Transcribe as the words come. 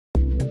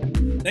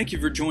Thank you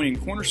for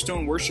joining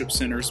Cornerstone Worship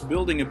Center's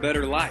Building a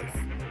Better Life.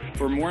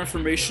 For more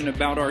information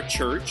about our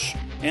church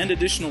and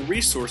additional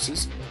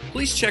resources,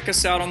 please check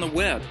us out on the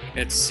web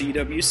at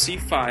cwc5.com.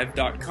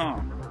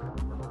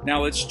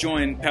 Now let's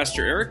join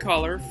Pastor Eric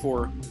Holler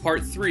for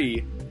Part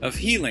 3 of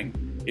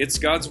Healing. It's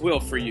God's Will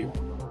for You.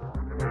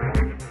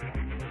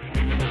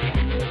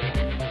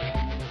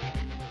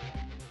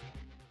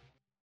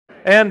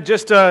 And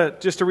just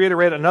to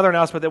reiterate another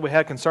announcement that we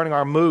had concerning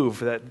our move,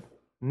 that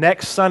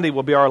next Sunday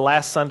will be our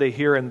last Sunday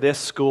here in this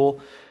school,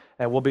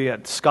 and we'll be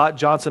at Scott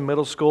Johnson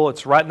Middle School.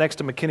 It's right next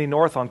to McKinney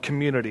North on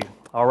Community.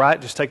 All right,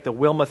 just take the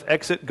Wilmuth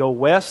exit, go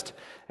west,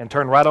 and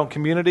turn right on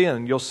Community,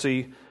 and you'll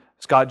see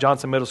Scott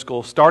Johnson Middle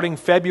School starting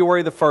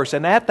February the 1st.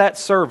 And at that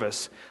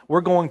service,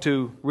 we're going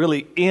to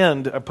really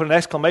put an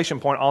exclamation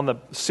point on the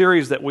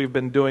series that we've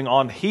been doing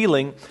on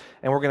healing,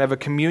 and we're going to have a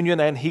communion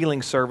and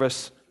healing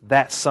service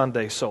that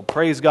Sunday. So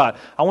praise God.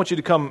 I want you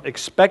to come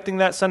expecting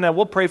that Sunday.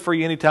 We'll pray for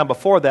you anytime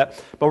before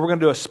that, but we're going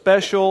to do a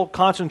special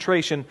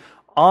concentration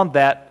on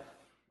that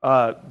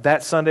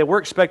Sunday. We're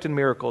expecting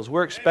miracles.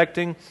 We're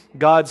expecting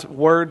God's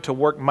Word to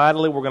work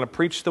mightily. We're going to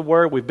preach the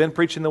Word. We've been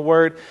preaching the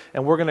Word,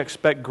 and we're going to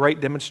expect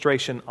great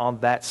demonstration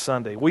on that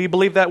Sunday. Will you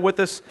believe that with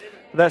us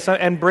that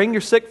Sunday? And bring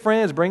your sick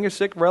friends, bring your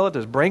sick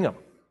relatives, bring them.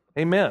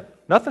 Amen.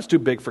 Nothing's too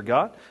big for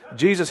God.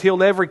 Jesus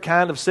healed every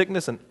kind of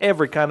sickness and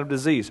every kind of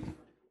disease.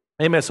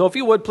 Amen. So if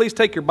you would, please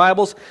take your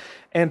Bibles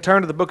and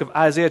turn to the book of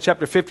Isaiah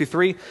chapter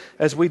 53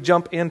 as we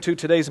jump into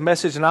today's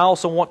message. And I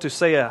also want to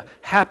say a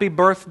happy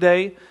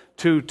birthday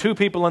to two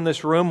people in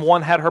this room.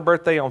 One had her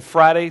birthday on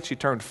Friday. She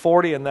turned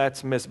 40, and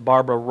that's Miss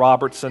Barbara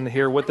Robertson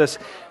here with us.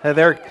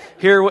 They're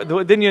here.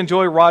 Didn't you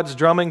enjoy Rod's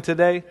drumming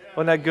today?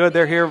 Wasn't that good?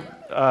 They're here,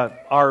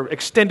 our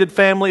extended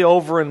family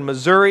over in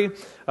Missouri,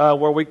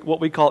 what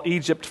we call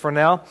Egypt for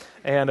now.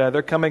 And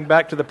they're coming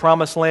back to the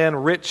promised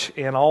land rich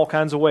in all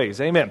kinds of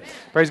ways. Amen.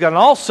 Praise God. And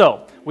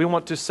also, we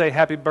want to say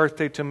happy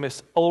birthday to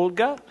Miss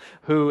Olga,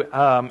 who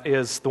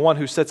is the one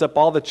who sets up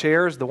all the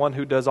chairs, the one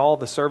who does all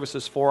the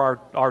services for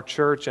our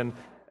church and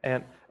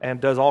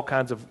does all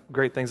kinds of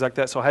great things like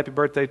that. So happy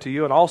birthday to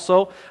you. And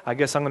also, I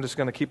guess I'm just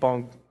going to keep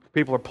on,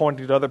 people are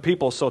pointing to other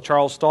people. So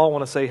Charles Stahl, I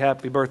want to say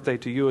happy birthday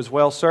to you as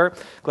well, sir.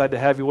 Glad to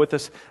have you with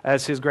us,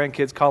 as his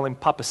grandkids call him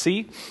Papa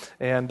C.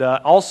 And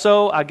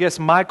also, I guess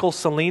Michael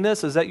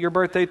Salinas, is that your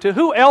birthday too?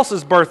 Who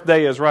else's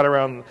birthday is right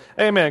around?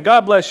 Amen.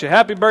 God bless you.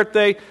 Happy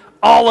birthday,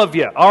 all of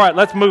you. All right,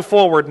 let's move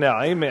forward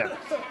now. Amen.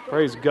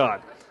 Praise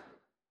God.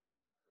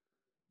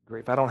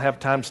 Great. If I don't have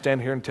time to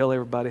stand here and tell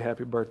everybody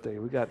happy birthday,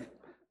 we got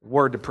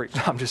word to preach.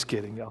 No, I'm just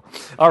kidding, y'all.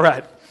 All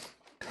right.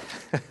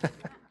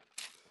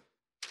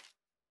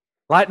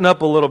 Lighten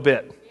up a little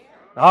bit.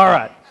 All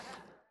right.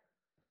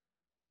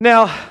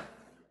 Now,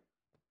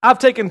 I've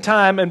taken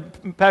time,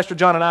 and Pastor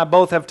John and I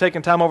both have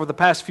taken time over the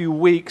past few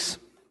weeks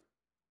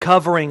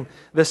covering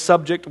this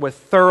subject with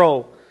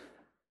thorough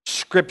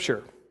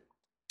Scripture,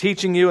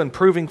 teaching you and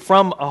proving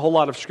from a whole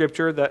lot of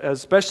Scripture, that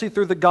especially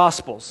through the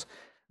Gospels,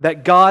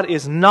 that God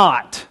is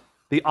not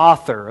the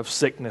author of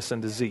sickness and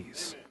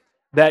disease.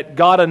 That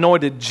God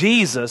anointed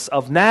Jesus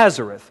of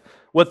Nazareth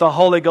with the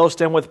Holy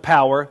Ghost and with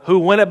power, who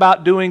went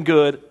about doing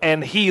good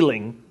and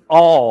healing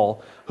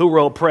all who were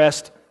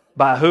oppressed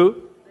by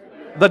who?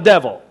 The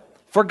devil.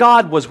 For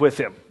God was with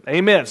him.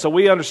 Amen. So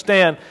we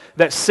understand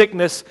that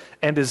sickness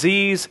and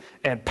disease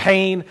and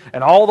pain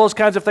and all those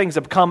kinds of things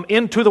have come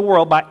into the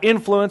world by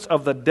influence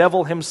of the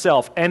devil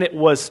himself. And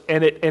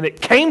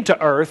it came to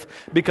earth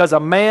because a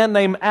man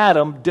named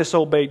Adam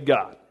disobeyed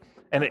God.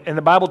 And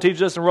the Bible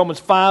teaches us in Romans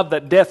 5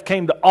 that death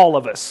came to all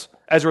of us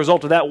as a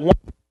result of that one.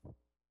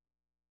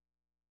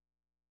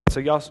 So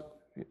y'all,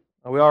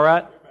 are we all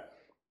right?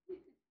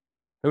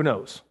 Who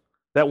knows?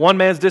 That one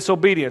man's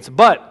disobedience.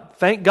 But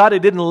thank God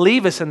it didn't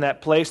leave us in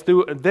that place.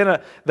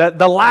 The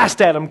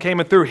last Adam came,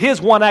 and through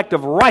his one act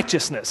of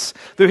righteousness,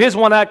 through his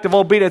one act of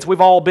obedience,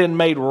 we've all been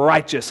made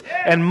righteous.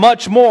 And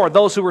much more,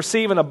 those who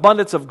receive an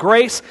abundance of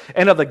grace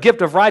and of the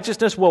gift of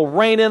righteousness will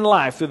reign in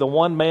life through the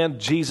one man,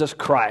 Jesus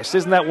Christ.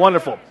 Isn't that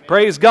wonderful?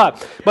 Praise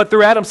God. But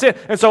through Adam's sin.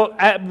 And so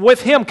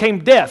with him came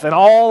death, and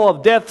all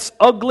of death's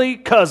ugly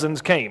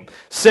cousins came.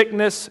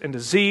 Sickness and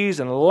disease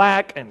and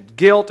lack and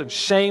guilt and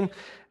shame.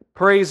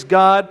 Praise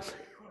God.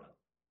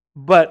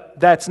 But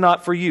that's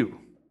not for you.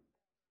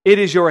 It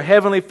is your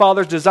Heavenly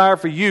Father's desire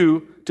for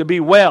you to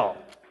be well.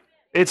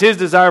 It's His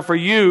desire for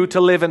you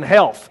to live in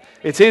health.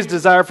 It's His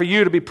desire for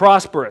you to be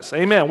prosperous.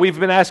 Amen. We've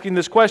been asking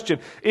this question,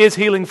 is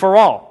healing for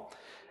all?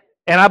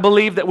 And I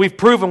believe that we've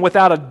proven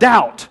without a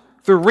doubt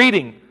through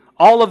reading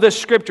all of this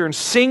Scripture and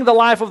seeing the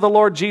life of the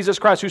Lord Jesus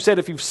Christ, who said,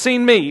 if you've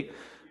seen me,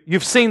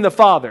 you've seen the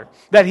Father,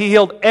 that He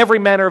healed every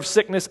manner of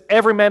sickness,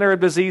 every manner of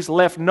disease,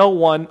 left no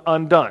one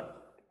undone.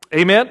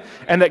 Amen?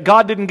 And that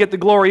God didn't get the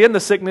glory in the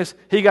sickness,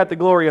 He got the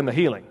glory in the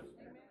healing.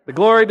 The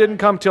glory didn't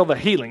come till the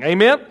healing.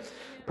 Amen?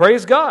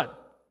 Praise God.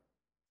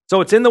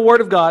 So it's in the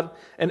Word of God,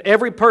 and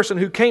every person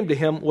who came to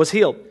Him was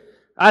healed.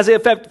 Isaiah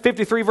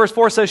 53 verse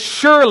 4 says,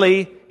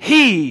 surely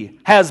He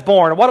has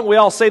borne. Why don't we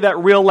all say that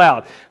real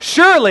loud?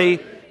 Surely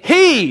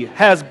He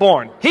has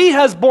borne. He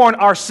has borne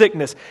our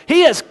sickness.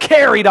 He has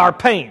carried our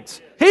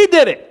pains. He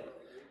did it.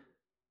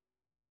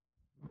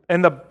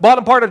 And the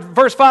bottom part of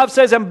verse 5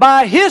 says, and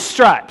by His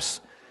stripes,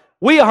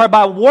 we are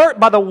by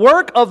the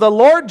work of the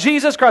Lord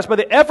Jesus Christ, by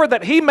the effort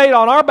that He made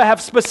on our behalf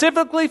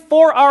specifically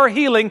for our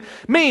healing,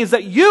 means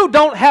that you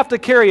don't have to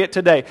carry it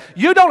today.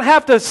 You don't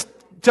have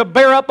to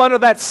bear up under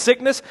that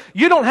sickness.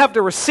 You don't have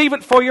to receive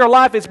it for your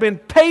life. It's been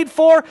paid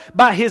for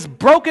by His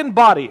broken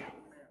body.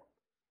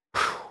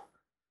 Whew.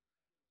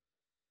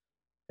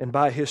 And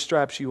by His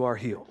stripes you are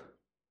healed.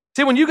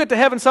 See, when you get to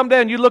heaven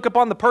someday and you look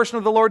upon the person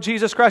of the Lord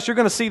Jesus Christ, you're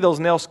going to see those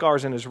nail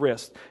scars in His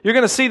wrist. You're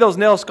going to see those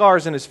nail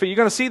scars in His feet. You're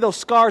going to see those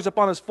scars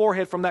upon His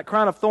forehead from that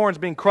crown of thorns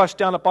being crushed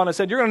down upon His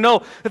head. You're going to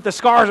know that the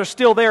scars are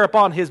still there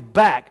upon His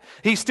back.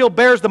 He still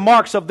bears the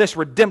marks of this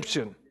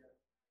redemption,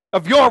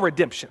 of your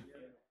redemption,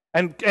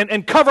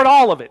 and covered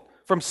all of it,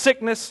 from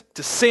sickness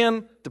to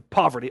sin to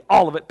poverty,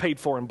 all of it paid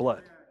for in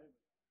blood.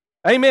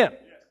 Amen.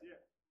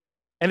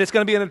 And it's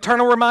going to be an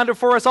eternal reminder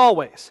for us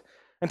always.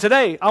 And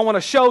today, I want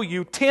to show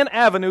you 10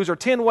 avenues or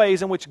 10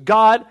 ways in which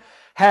God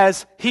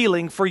has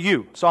healing for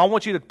you. So I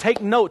want you to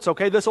take notes,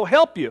 okay? This will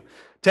help you.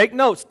 Take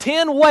notes.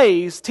 10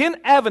 ways, 10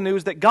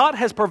 avenues that God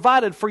has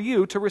provided for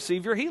you to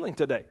receive your healing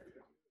today.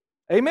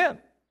 Amen.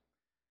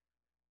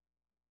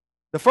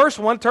 The first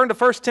one, turn to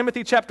 1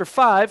 Timothy chapter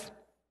 5,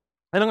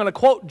 and I'm going to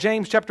quote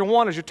James chapter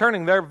 1 as you're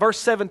turning there, verse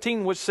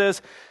 17, which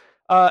says,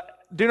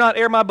 do not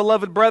err, my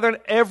beloved brethren,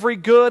 every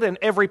good and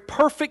every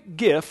perfect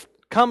gift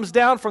comes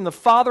down from the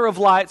Father of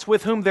lights,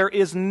 with whom there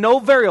is no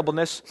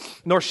variableness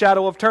nor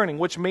shadow of turning,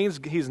 which means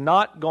He's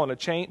not going to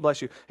change,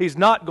 bless you, He's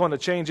not going to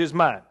change His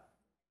mind.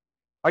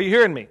 Are you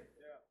hearing me?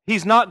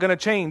 He's not going to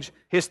change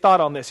His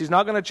thought on this. He's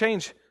not going to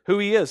change who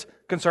He is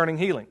concerning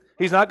healing.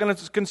 He's not going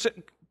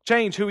to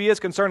change who He is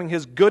concerning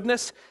His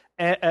goodness,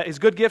 His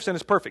good gifts and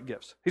His perfect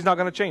gifts. He's not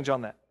going to change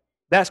on that.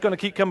 That's going to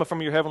keep coming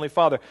from your Heavenly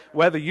Father,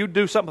 whether you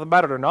do something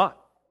about it or not.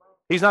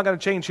 He's not going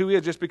to change who He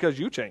is just because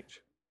you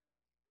change.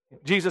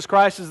 Jesus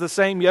Christ is the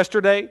same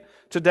yesterday,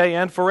 today,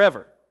 and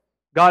forever.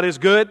 God is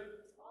good,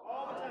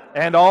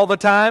 and all the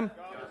time,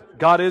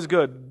 God is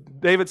good.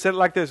 David said it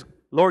like this,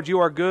 Lord, you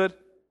are good,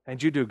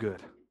 and you do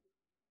good.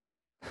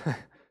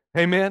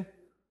 Amen?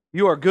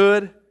 You are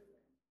good,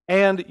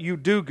 and you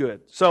do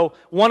good. So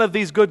one of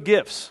these good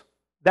gifts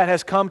that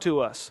has come to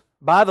us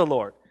by the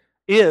Lord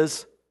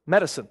is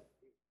medicine.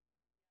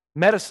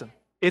 Medicine.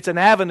 It's an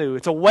avenue.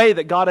 It's a way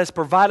that God has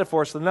provided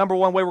for us. The number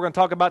one way we're going to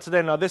talk about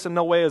today, now this in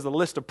no way is a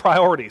list of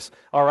priorities,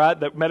 all right,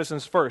 that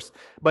medicine's first.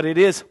 But it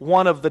is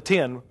one of the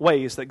 10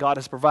 ways that God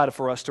has provided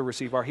for us to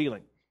receive our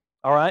healing.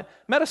 All right?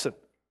 Medicine.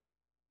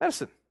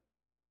 Medicine.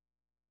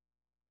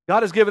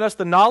 God has given us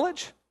the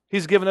knowledge.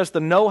 He's given us the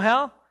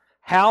know-how,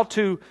 how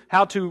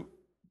to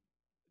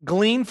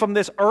glean from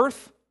this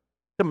earth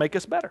to make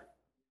us better.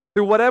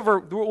 Through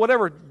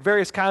whatever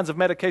various kinds of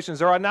medications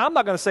there are. Now, I'm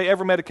not going to say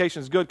every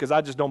medication is good because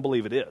I just don't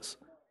believe it is.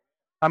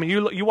 I mean,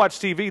 you watch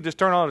TV, just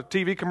turn on a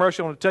TV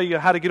commercial and tell you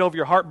how to get over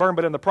your heartburn,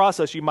 but in the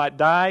process you might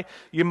die,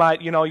 you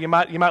might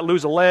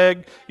lose a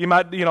leg, you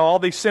might, all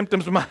these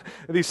symptoms,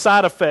 these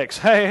side effects.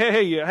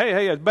 Hey,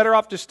 it's better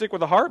off just stick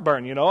with the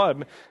heartburn,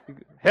 I'm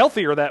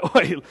healthier that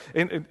way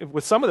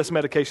with some of this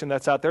medication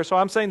that's out there. So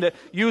I'm saying that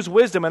use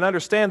wisdom and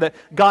understand that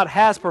God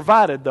has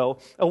provided, though,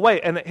 a way.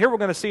 And here we're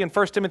going to see in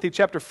 1 Timothy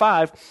chapter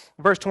 5,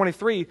 verse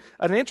 23,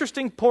 an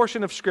interesting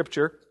portion of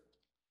Scripture.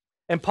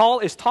 And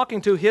Paul is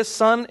talking to his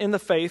son in the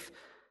faith,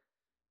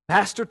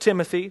 Pastor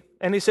Timothy,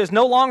 and he says,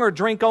 no longer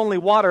drink only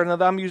water.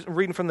 And I'm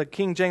reading from the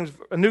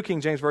New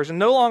King James Version.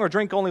 No longer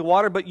drink only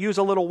water, but use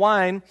a little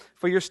wine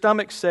for your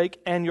stomach's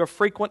sake and your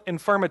frequent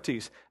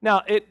infirmities.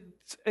 Now,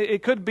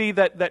 it could be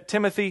that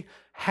Timothy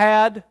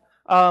had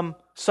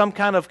some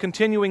kind of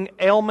continuing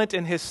ailment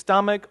in his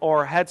stomach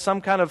or had some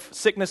kind of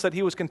sickness that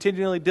he was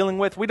continually dealing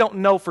with. We don't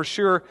know for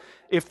sure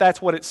if that's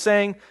what it's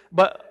saying,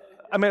 but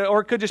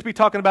or it could just be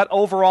talking about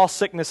overall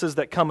sicknesses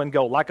that come and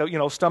go, like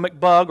a stomach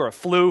bug or a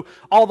flu,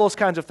 all those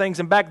kinds of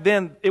things. And back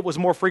then, it was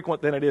more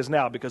frequent than it is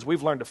now because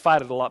we've learned to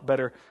fight it a lot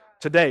better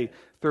today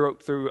through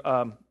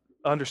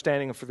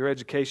understanding and through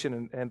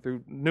education and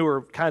through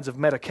newer kinds of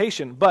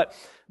medication. But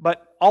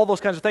all those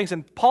kinds of things.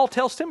 And Paul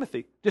tells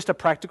Timothy just a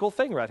practical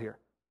thing right here.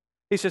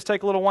 He says,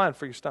 take a little wine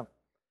for your stomach.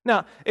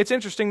 Now, it's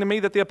interesting to me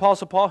that the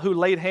Apostle Paul, who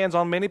laid hands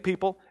on many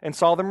people and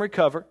saw them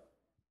recover,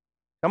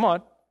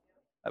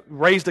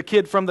 raised a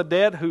kid from the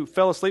dead who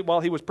fell asleep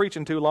while he was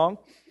preaching too long.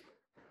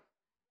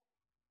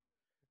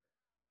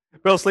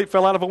 Fell asleep,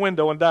 fell out of a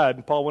window and died.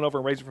 And Paul went over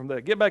and raised him from the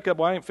dead. Get back up,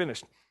 I ain't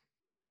finished.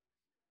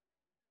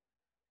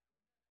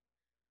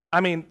 I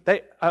mean,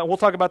 we'll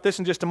talk about this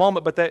in just a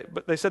moment, but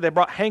they said they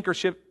brought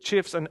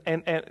handkerchiefs and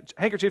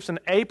handkerchiefs and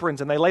aprons,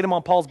 and they laid them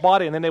on Paul's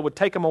body, and then they would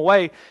take them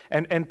away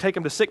and take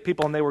them to sick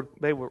people, and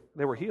they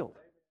were healed.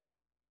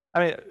 I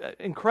mean,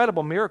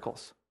 incredible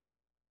miracles.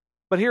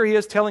 But here he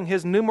is telling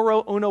his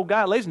numero uno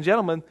guy, ladies and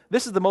gentlemen,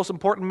 this is the most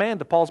important man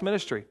to Paul's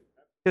ministry,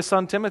 his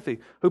son Timothy,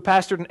 who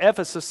pastored in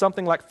Ephesus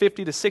something like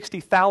 50 to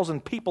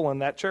 60,000 people in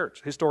that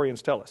church,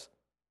 historians tell us.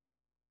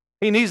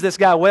 He needs this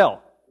guy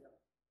well.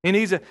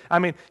 You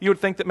would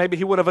think that maybe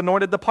he would have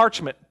anointed the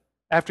parchment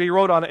after he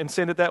wrote on it and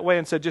sent it that way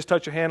and said, just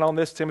touch your hand on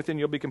this, Timothy, and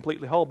you'll be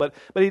completely whole. But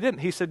he didn't.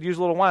 He said, use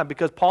a little wine,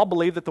 because Paul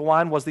believed that the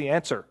wine was the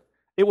answer.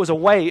 It was a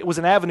way, it was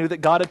an avenue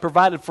that God had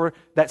provided for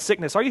that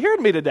sickness. Are you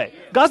hearing me today?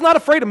 God's not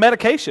afraid of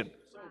medication.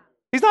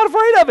 He's not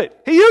afraid of it.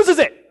 He uses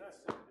it.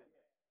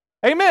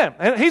 Amen.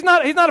 And he's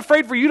not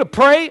afraid for you to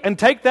pray and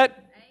take that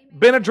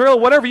Benadryl,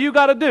 whatever you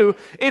got to do.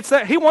 It's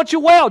that he wants you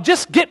well.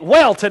 Just get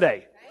well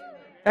today.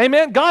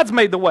 Amen. God's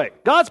made the way.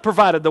 God's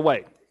provided the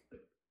way.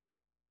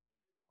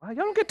 Well,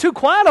 y'all don't get too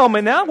quiet on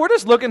me now. We're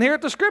just looking here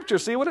at the Scripture,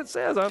 see what it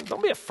says.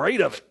 Don't be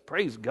afraid of it.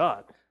 Praise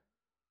God.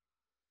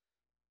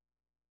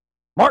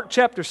 Mark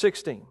chapter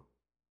 16.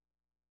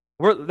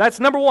 That's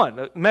number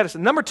one,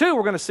 medicine. Number two,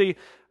 we're going to see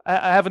an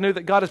avenue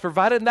that God has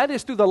provided, and that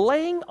is through the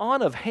laying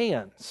on of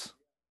hands.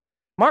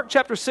 Mark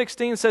chapter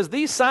 16 says,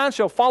 these signs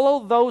shall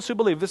follow those who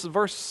believe. This is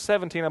verse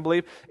 17, I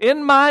believe.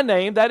 In my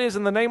name, that is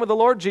in the name of the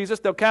Lord Jesus,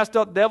 they'll cast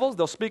out devils,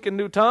 they'll speak in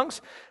new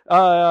tongues,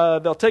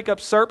 they'll take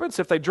up serpents.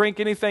 If they drink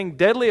anything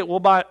deadly, it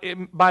will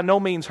by no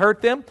means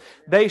hurt them.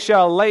 They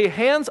shall lay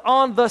hands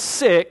on the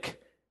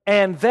sick,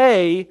 and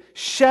they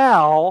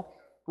shall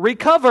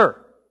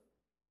recover.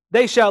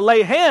 They shall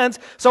lay hands.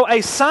 So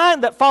a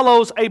sign that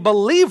follows a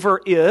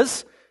believer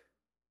is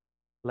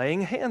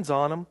laying hands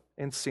on them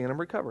and seeing them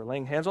recover.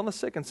 Laying hands on the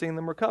sick and seeing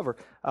them recover.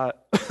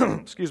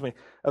 Excuse me.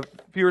 A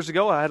few years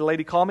ago, I had a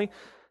lady call me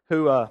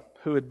who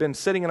had been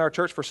sitting in our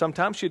church for some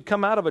time. She had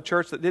come out of a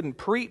church that didn't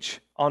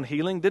preach on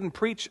healing, didn't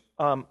preach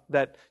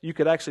that you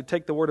could actually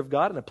take the Word of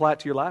God and apply it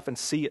to your life and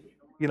see it,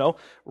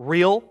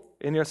 real.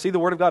 And see the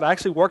Word of God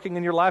actually working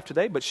in your life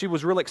today. But she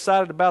was really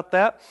excited about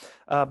that,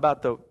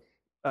 about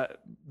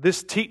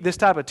this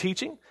type of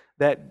teaching,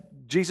 that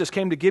Jesus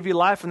came to give you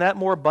life and that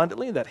more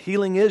abundantly, that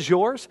healing is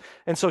yours.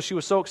 And so she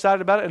was so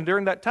excited about it. And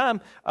during that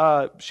time,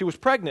 she was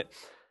pregnant.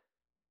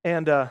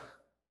 And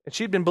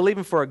she'd been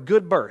believing for a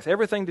good birth,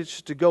 everything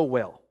just to go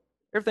well.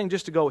 Everything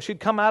just to go. She'd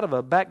come out of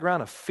a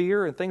background of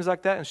fear and things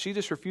like that, and she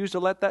just refused to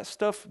let that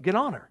stuff get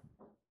on her.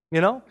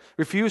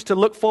 Refused to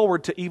look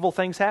forward to evil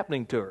things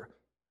happening to her.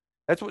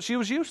 That's what she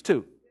was used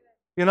to.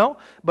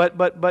 But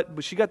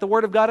she got the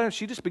Word of God in her.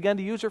 She just began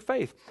to use her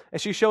faith. And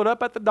she showed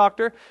up at the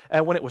doctor,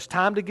 and when it was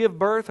time to give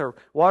birth, her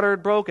water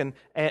had broken,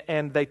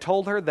 and they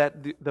told her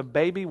that the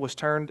baby was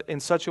turned in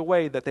such a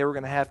way that they were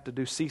going to have to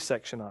do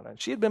C-section on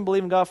it. She had been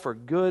believing God for a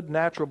good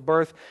natural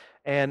birth,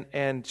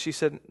 and she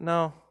said,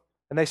 no.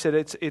 And they said,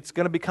 it's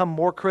going to become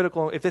more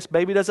critical. If this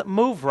baby doesn't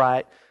move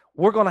right,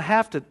 we're going to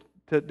have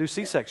to do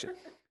C-section.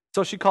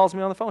 So she calls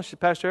me on the phone. She said,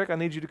 Pastor Eric, I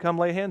need you to come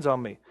lay hands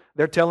on me.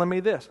 They're telling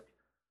me this.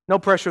 No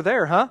pressure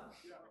there, huh?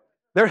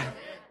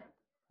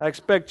 I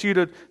expect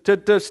you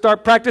to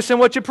start practicing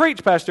what you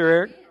preach, Pastor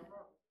Eric.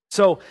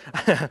 So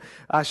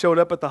I showed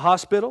up at the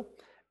hospital,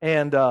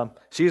 and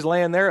she's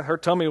laying there, her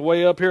tummy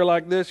way up here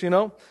like this,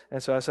 And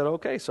so I said,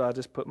 okay. So I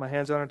just put my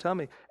hands on her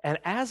tummy. And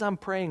as I'm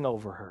praying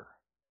over her,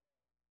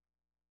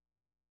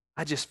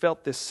 I just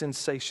felt this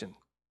sensation.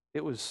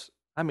 It was,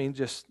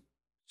 just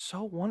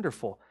so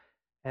wonderful.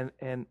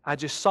 And I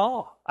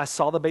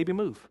saw the baby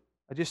move.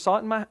 I just saw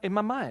it in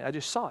my mind. I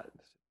just saw it.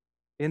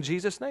 In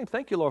Jesus' name.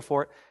 Thank you, Lord,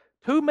 for it.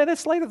 2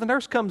 minutes later, the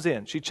nurse comes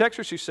in. She checks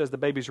her. She says, the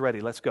baby's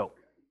ready. Let's go.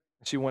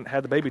 And she went and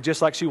had the baby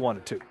just like she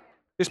wanted to.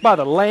 Just by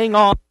the laying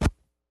on.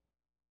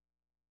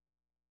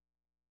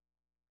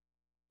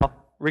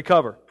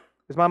 Recover.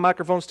 Is my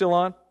microphone still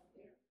on?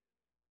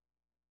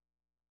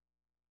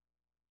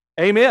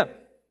 Amen.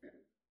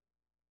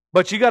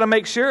 But you got to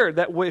make sure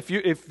that if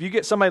you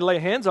get somebody to lay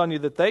hands on you,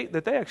 that they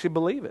actually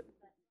believe it.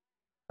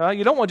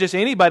 You don't want just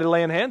anybody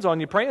laying hands on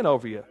you, praying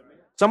over you.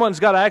 Someone's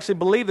got to actually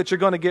believe that you're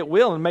going to get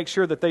well and make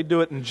sure that they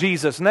do it in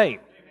Jesus' name.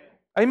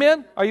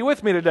 Amen? Are you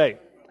with me today?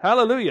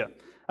 Hallelujah.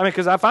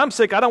 Because if I'm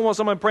sick, I don't want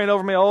someone praying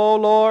over me, oh,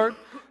 Lord,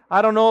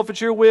 I don't know if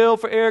it's your will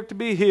for Eric to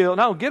be healed.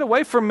 No, get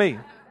away from me.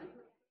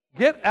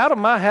 Get out of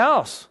my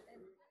house.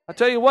 I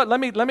tell you what, let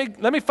me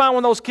find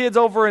one of those kids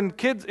over in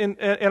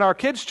our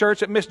kids'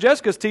 church that Miss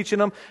Jessica's teaching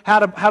them how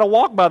to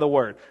walk by the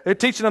Word. They're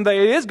teaching them that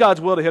it is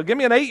God's will to heal. Give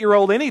me an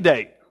 8-year-old any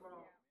day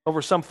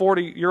over some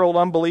 40-year-old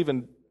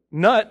unbelieving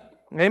nut.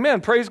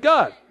 Amen. Praise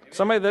God.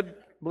 Somebody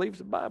that believes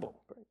the Bible.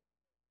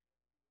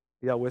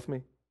 Y'all with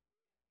me?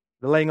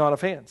 The laying on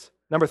of hands.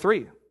 Number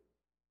 3.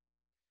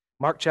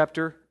 Mark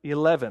chapter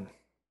 11.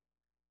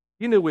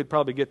 You knew we'd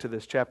probably get to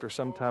this chapter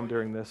sometime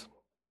during this.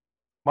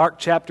 Mark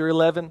chapter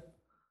 11.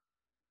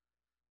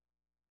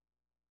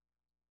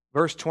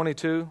 Verse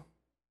 22.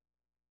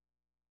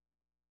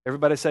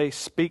 Everybody say,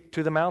 speak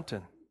to the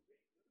mountain.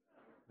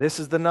 This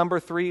is the number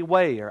 3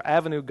 way or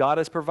avenue God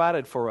has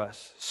provided for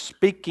us.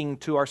 Speaking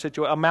to our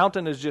situation. A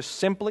mountain is just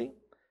simply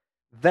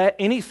that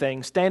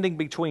anything standing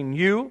between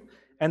you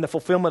and the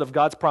fulfillment of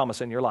God's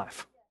promise in your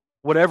life.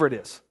 Whatever it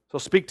is. So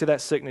speak to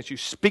that sickness. You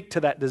speak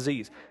to that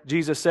disease.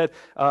 Jesus said,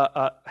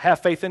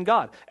 have faith in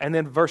God. And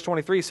then verse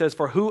 23 says,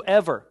 for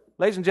whoever.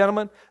 Ladies and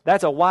gentlemen,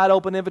 that's a wide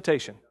open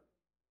invitation.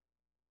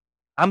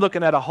 I'm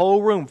looking at a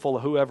whole room full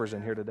of whoever's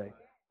in here today.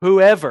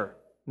 Whoever.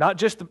 Not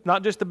just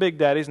the big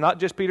daddies, not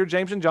just Peter,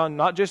 James, and John,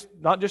 not just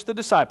the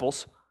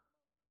disciples,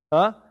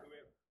 not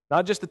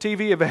just the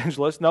TV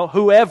evangelists. No,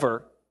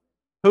 whoever.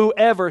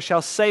 Whoever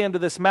shall say unto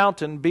this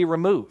mountain, be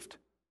removed,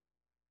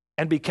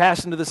 and be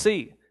cast into the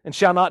sea, and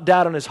shall not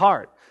doubt in his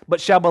heart,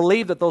 but shall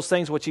believe that those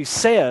things which he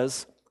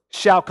says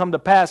shall come to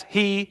pass,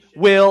 he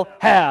will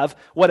have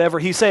whatever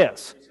he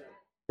says.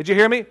 Did you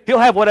hear me? He'll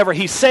have whatever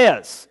he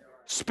says.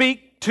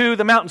 Speak to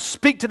the mountain.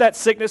 Speak to that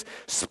sickness.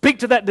 Speak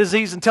to that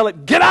disease and tell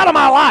it, get out of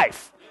my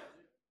life.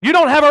 You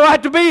don't have a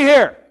right to be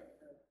here.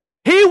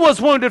 He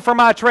was wounded for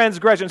my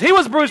transgressions. He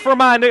was bruised for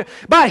my iniquity.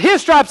 By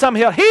his stripes I'm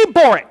healed. He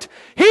bore it.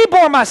 He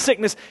bore my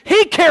sickness.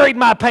 He carried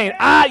my pain.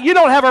 You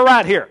don't have a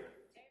right here.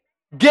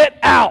 Get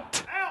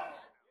out.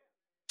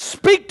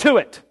 Speak to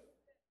it.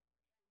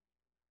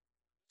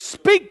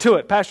 Speak to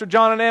it. Pastor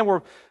John and Ann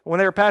were, when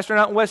they were pastoring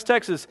out in West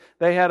Texas,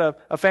 they had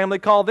a family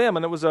call them,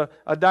 and it was a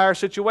dire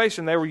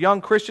situation. They were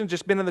young Christians,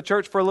 just been in the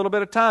church for a little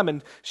bit of time,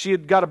 and she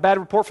had got a bad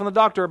report from the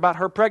doctor about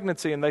her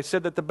pregnancy, and they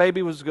said that the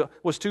baby was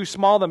too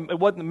small.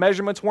 The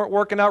measurements weren't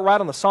working out right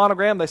on the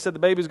sonogram. They said the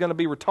baby was going to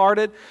be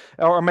retarded,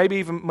 or maybe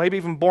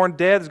even born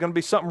dead. There's going to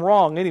be something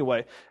wrong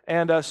anyway.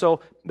 And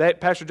so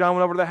Pastor John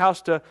went over to the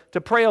house to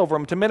pray over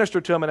him, to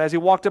minister to him, and as he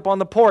walked up on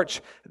the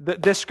porch,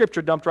 this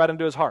scripture dumped right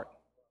into his heart.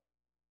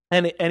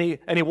 And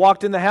he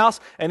walked in the house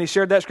and he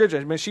shared that scripture.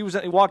 I mean,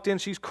 he walked in,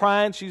 she's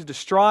crying, she's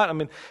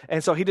distraught.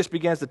 And so he just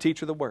begins to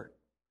teach her the word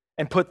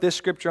and put this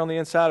scripture on the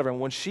inside of her.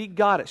 And when she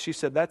got it, she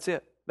said, "That's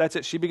it. That's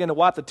it." She began to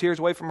wipe the tears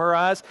away from her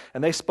eyes,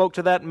 and they spoke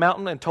to that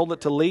mountain and told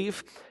it to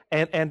leave.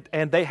 And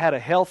they had a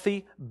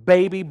healthy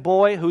baby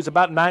boy who's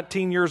about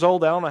 19 years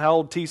old. I don't know how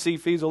old T.C.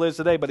 Feasel is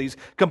today, but he's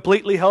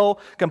completely whole,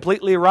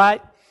 completely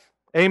right.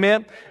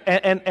 Amen.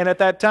 And at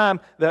that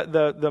time,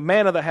 the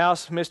man of the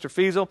house, Mr.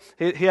 Feasel,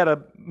 he had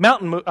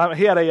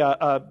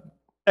a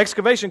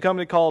excavation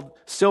company called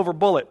Silver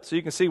Bullet. So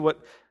you can see what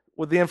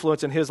the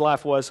influence in his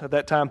life was at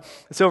that time.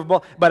 Silver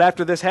Bullet. But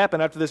after this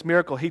happened, after this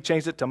miracle, he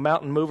changed it to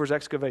Mountain Movers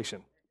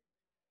Excavation.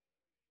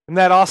 Isn't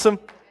that awesome?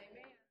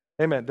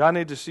 Amen. Do I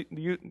need to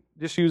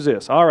just use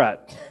this? All right.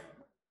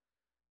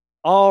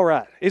 All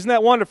right. Isn't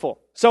that wonderful?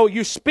 So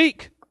you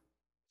speak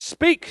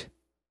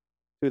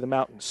to the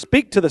mountain.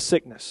 Speak to the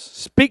sickness.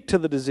 Speak to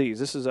the disease.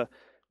 This is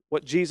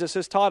what Jesus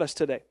has taught us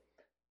today.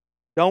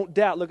 Don't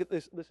doubt. Look at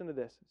this. Listen to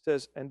this. It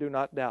says, and do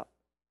not doubt.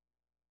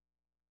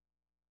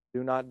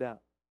 Do not doubt.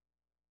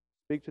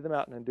 Speak to the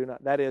mountain and do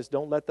not. That is,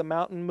 don't let the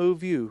mountain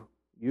move you.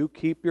 You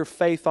keep your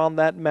faith on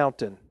that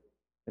mountain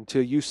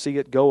until you see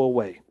it go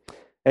away.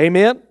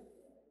 Amen?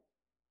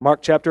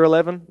 Mark chapter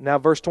 11, now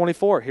verse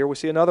 24. Here we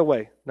see another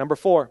way. Number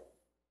 4,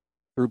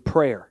 through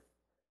prayer.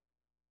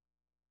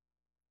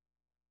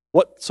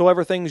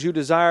 Whatsoever things you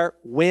desire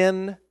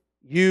when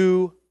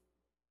you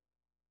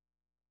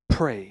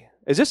pray.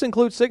 Does this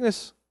include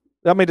sickness?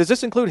 Does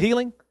this include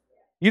healing?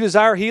 You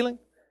desire healing?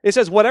 It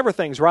says whatever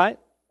things, right?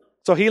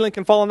 So healing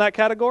can fall in that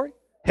category.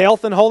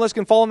 Health and wholeness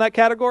can fall in that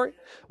category.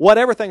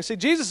 Whatever things. See,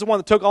 Jesus is the one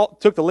that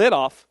took the lid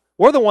off.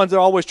 We're the ones that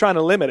are always trying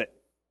to limit it.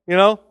 You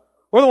know?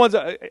 We're the ones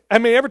that,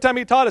 every time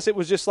he taught us, it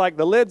was just like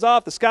the lid's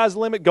off, the sky's the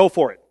limit, go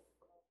for it.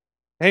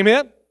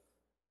 Amen?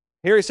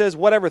 Here he says,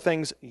 whatever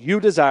things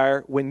you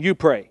desire when you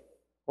pray.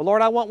 Well,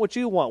 Lord, I want what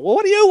you want. Well,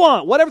 what do you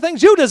want? Whatever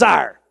things you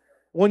desire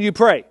when you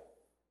pray.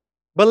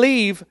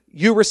 Believe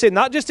you receive.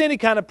 Not just any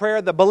kind of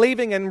prayer, the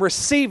believing and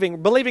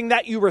receiving, believing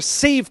that you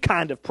receive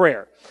kind of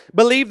prayer.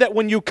 Believe that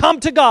when you come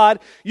to God,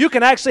 you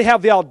can actually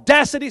have the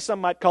audacity.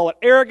 Some might call it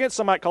arrogance.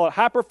 Some might call it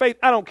hyper faith.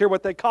 I don't care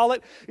what they call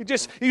it.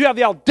 You have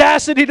the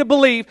audacity to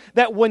believe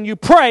that when you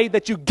pray,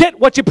 that you get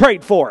what you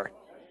prayed for.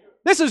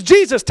 This is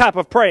Jesus' type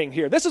of praying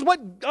here. This is what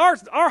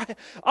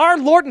our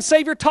Lord and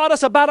Savior taught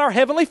us about our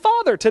Heavenly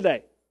Father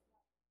today.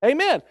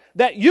 Amen.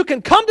 That you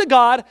can come to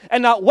God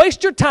and not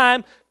waste your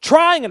time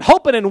trying and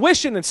hoping and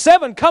wishing and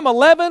 7 come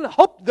 11,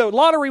 hope the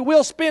lottery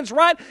wheel spins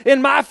right in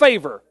my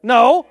favor.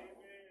 No.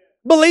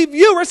 Believe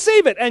you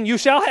receive it and you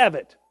shall have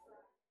it.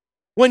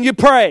 When you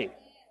pray.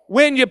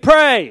 When you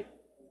pray.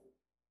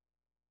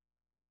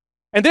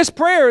 And this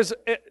prayer is,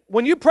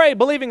 when you pray,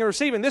 believing and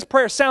receiving, this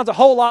prayer sounds a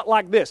whole lot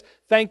like this.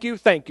 Thank you,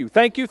 thank you,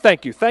 thank you,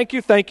 thank you, thank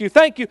you, thank you,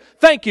 thank you,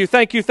 thank you,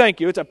 thank you, thank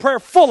you. It's a prayer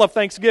full of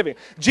thanksgiving.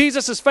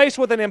 Jesus is faced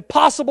with an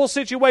impossible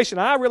situation.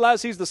 I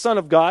realize He's the Son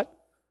of God.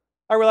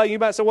 I realize you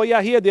might say, well,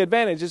 yeah, He had the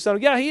advantage. So,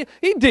 yeah,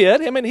 he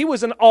did. He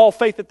was in all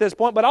faith at this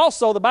point. But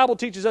also the Bible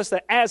teaches us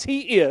that as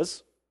He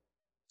is,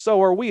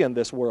 so are we in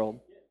this world.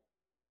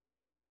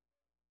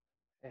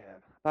 Man,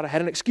 I thought I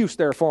had an excuse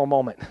there for a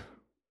moment.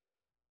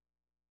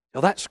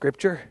 Well, that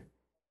scripture.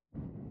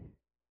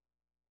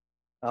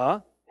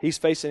 He's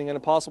facing an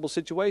impossible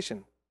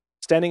situation.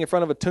 Standing in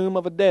front of a tomb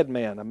of a dead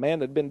man, a man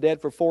that had been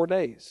dead for 4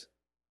 days.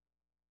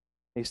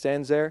 He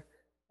stands there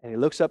and he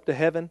looks up to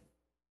heaven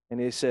and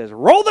he says,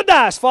 roll the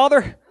dice,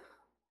 Father.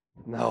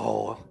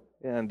 No,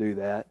 he doesn't do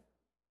that.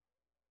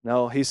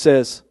 No, he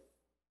says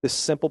this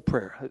simple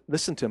prayer.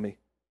 Listen to me.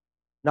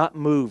 Not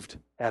moved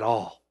at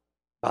all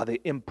by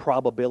the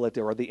improbability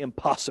or the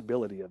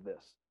impossibility of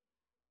this.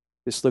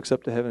 Just looks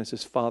up to heaven and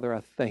says, Father,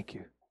 I thank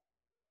you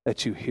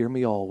that you hear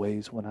me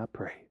always when I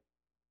pray.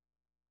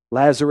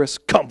 Lazarus,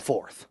 come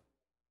forth.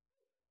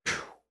 Whew.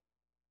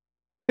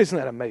 Isn't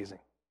that amazing?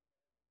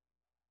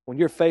 When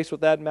you're faced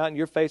with that mountain,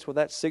 you're faced with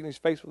that sickness,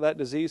 faced with that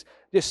disease,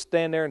 just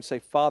stand there and say,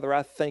 Father,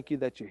 I thank you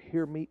that you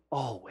hear me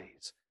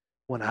always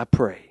when I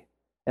pray.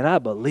 And I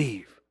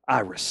believe I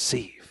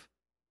receive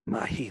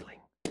my healing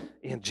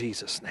in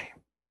Jesus' name.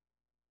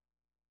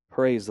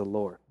 Praise the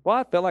Lord. Well,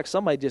 I felt like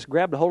somebody just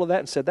grabbed a hold of that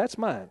and said, that's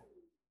mine.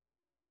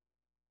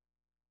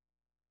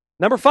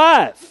 Number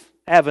 5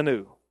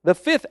 avenue. The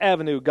 5th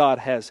avenue God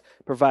has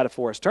provided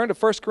for us. Turn to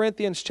 1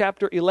 Corinthians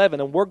chapter 11,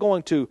 and we're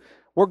 2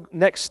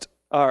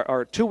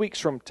 weeks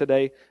from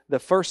today, the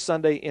first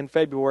Sunday in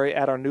February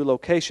at our new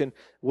location,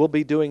 we'll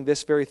be doing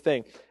this very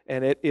thing.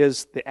 And it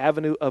is the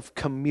avenue of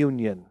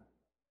communion.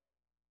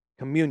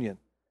 Communion.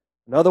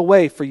 Another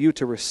way for you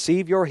to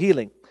receive your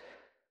healing.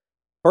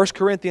 1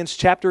 Corinthians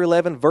chapter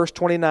 11, verse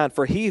 29.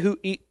 For he who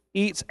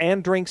eats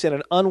and drinks in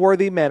an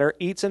unworthy manner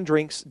eats and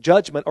drinks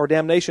judgment or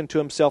damnation to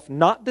himself,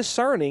 not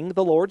discerning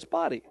the Lord's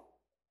body.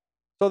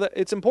 So that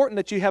it's important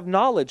that you have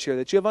knowledge here,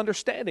 that you have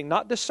understanding,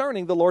 not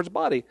discerning the Lord's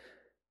body.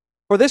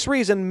 For this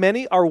reason,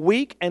 many are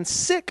weak and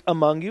sick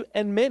among you,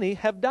 and many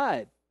have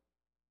died.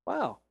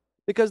 Wow.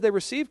 Because they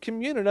receive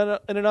communion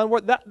in an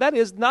unworthy... That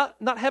is not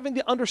having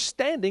the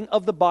understanding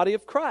of the body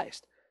of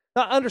Christ.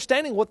 Not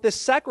understanding what this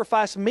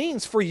sacrifice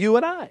means for you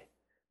and I.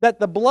 That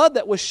the blood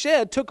that was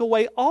shed took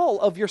away all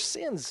of your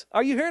sins.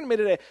 Are you hearing me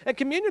today? And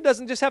communion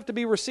doesn't just have to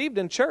be received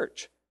in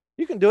church.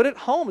 You can do it at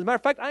home. As a matter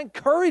of fact, I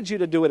encourage you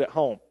to do it at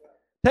home.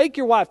 Take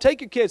your wife,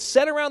 take your kids,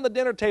 sit around the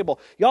dinner table.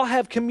 Y'all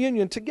have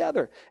communion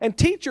together. And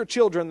teach your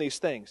children these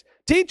things.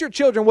 Teach your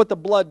children what the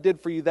blood did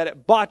for you, that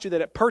it bought you,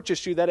 that it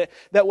purchased you,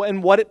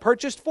 and what it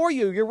purchased for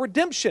you, your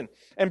redemption,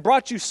 and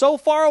brought you so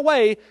far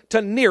away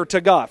to near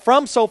to God.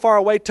 From so far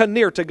away to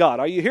near to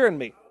God. Are you hearing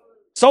me?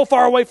 So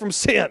far away from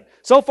sin,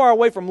 so far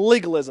away from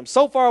legalism,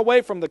 so far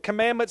away from the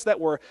commandments that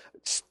were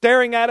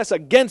staring at us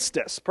against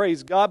us.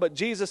 Praise God. But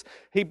Jesus,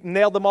 He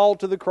nailed them all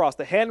to the cross.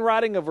 The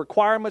handwriting of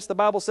requirements, the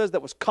Bible says,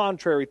 that was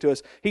contrary to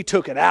us, He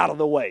took it out of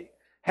the way,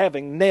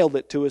 having nailed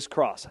it to His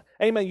cross.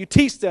 Amen. You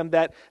teach them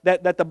that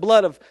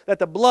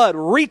the blood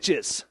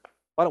reaches.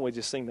 Why don't we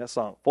just sing that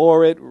song?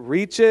 For it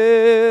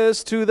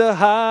reaches to the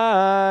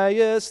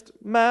highest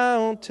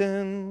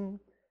mountain,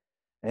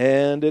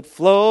 and it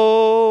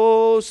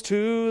flows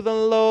to the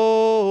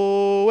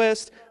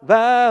lowest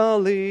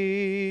valley.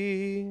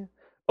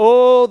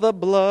 Oh, the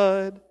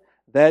blood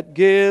that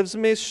gives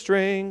me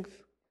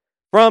strength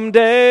from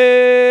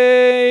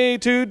day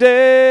to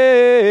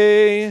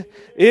day,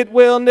 it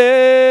will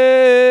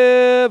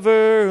never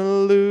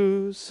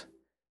lose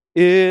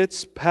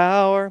its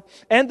power.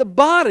 And the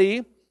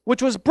body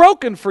which was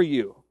broken for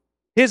you.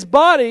 His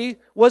body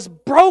was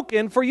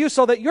broken for you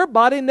so that your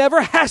body never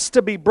has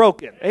to be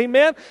broken.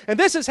 Amen? And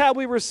this is how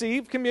we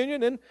receive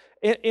communion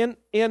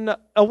in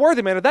a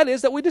worthy manner. That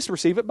is, that we just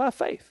receive it by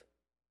faith.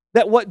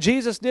 That what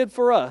Jesus did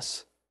for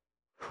us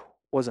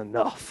was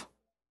enough.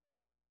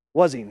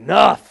 Was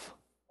enough.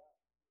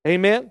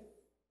 Amen?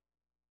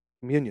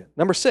 Communion.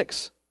 Number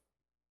 6.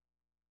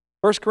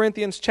 1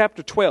 Corinthians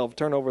chapter 12.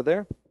 Turn over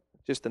there.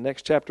 Just the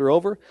next chapter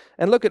over.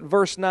 And look at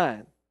verse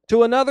 9.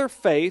 To another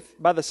faith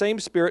by the same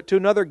Spirit, to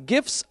another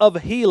gifts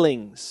of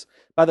healings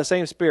by the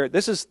same Spirit.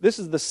 This is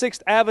the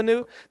 6th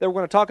avenue that we're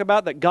going to talk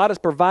about that God has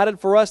provided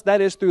for us.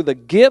 That is through the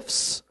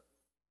gifts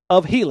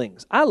of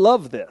healings. I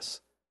love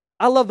this.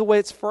 I love the way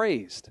it's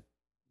phrased.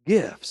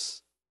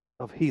 Gifts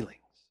of healings.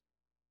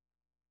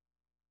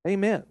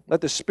 Amen.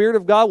 That the Spirit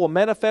of God will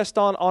manifest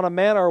on a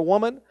man or a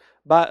woman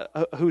by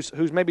who's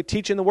maybe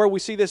teaching the Word. We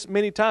see this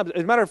many times.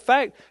 As a matter of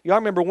fact, y'all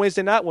remember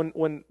Wednesday night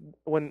when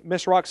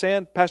Miss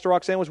Roxanne, Pastor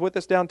Roxanne was with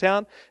us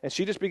downtown, and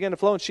she just began to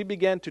flow, and she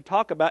began to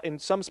talk about, in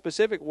some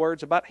specific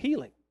words, about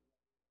healing.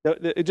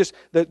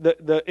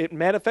 It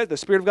manifest. The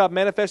Spirit of God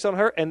manifested on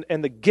her,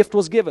 and the gift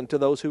was given to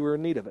those who were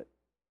in need of it.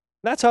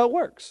 That's how it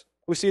works.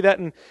 We see that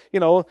in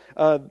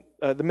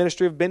the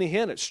ministry of Benny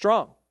Hinn at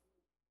Strong,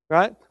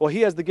 right? Well,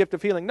 he has the gift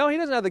of healing. No, he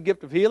doesn't have the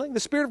gift of healing. The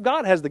Spirit of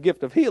God has the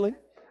gift of healing.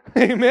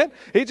 Amen.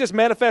 He just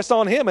manifests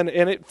on him and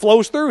it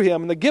flows through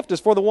him. And the gift is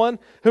for the one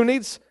who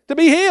needs to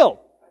be healed.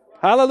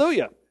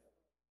 Hallelujah.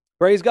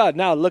 Praise God.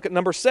 Now look at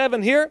number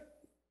 7 here.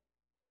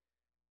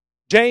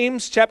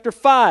 James chapter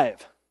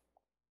 5.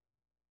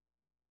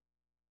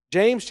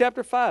 James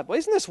chapter 5. Well,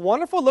 isn't this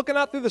wonderful, looking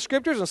out through the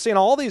Scriptures and seeing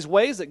all these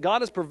ways that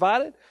God has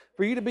provided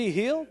for you to be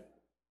healed?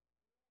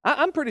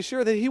 I'm pretty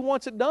sure that He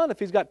wants it done if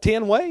He's got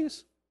 10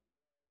 ways.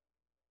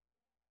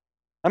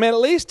 I mean, at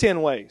least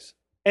 10 ways.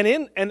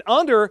 And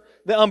under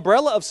the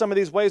umbrella of some of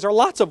these ways are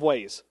lots of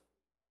ways.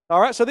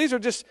 All right, so these are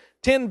just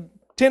 10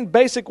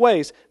 basic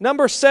ways.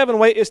 Number 7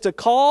 way is to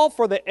call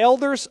for the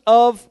elders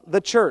of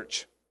the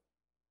church.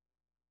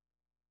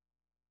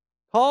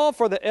 Call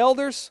for the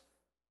elders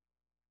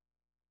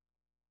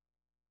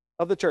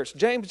of the church.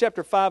 James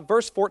chapter 5,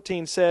 verse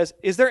 14 says,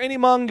 Is there any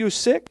among you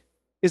sick?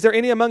 Is there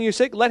any among you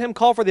sick? Let him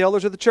call for the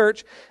elders of the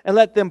church, and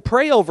let them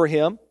pray over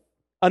him,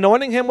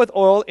 anointing him with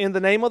oil in the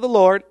name of the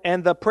Lord,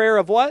 and the prayer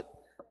of what?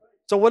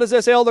 So what does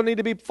this elder need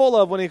to be full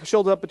of when he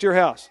shows up at your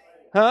house?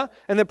 Huh?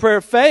 And the prayer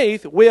of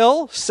faith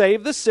will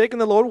save the sick,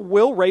 and the Lord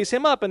will raise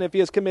him up. And if he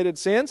has committed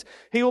sins,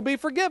 he will be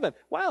forgiven.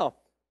 Wow.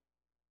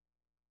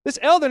 This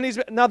elder needs...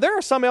 Now, there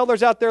are some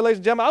elders out there, ladies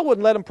and gentlemen, I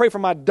wouldn't let them pray for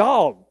my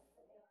dog.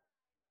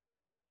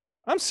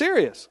 I'm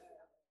serious.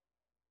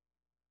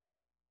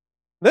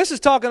 This is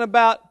talking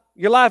about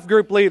your life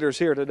group leaders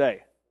here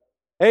today.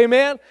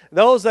 Amen?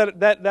 Those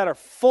that are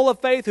full of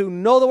faith, who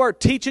know the Word,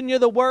 teaching you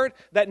the Word,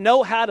 that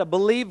know how to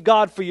believe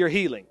God for your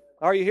healing.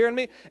 Are you hearing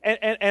me?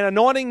 And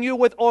anointing you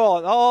with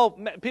oil. Oh,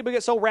 people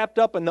get so wrapped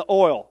up in the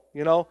oil,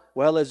 you know.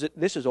 Well,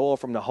 this is oil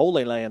from the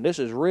Holy Land. This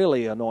is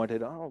really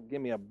anointed. Oh, give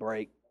me a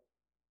break.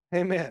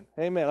 Amen.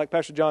 Amen. Like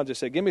Pastor John just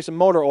said, give me some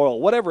motor oil,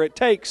 whatever it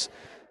takes.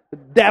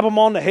 Dab them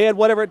on the head,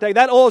 whatever it takes.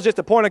 That oil is just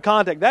a point of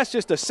contact. That's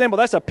just a symbol.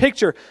 That's a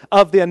picture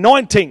of the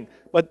anointing.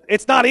 But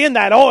it's not in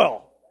that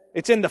oil.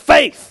 It's in the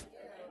faith.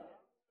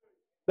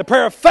 The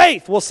prayer of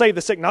faith will save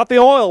the sick. Not the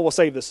oil will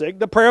save the sick.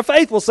 The prayer of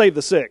faith will save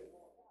the sick.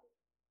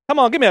 Come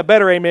on, give me a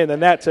better amen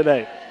than that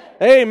today.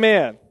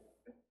 Amen.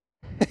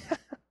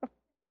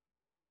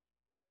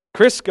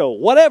 Crisco,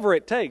 whatever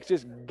it takes.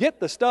 Just get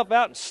the stuff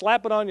out and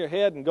slap it on your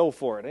head and go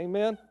for it.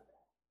 Amen.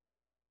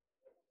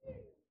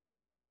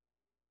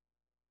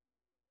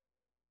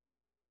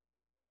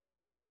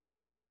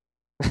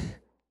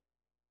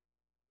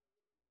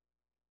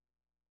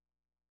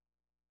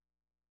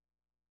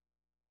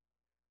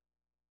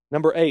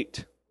 Number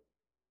 8.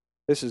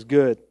 This is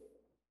good.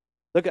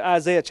 Look at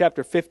Isaiah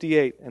chapter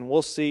 58, and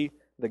we'll see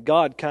the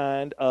God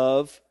kind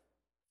of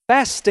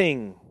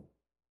fasting.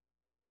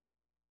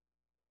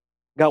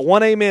 Got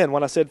one amen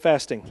when I said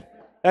fasting.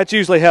 That's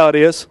usually how it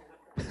is.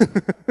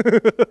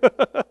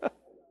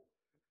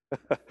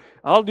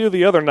 I'll do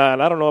the other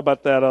 9. I don't know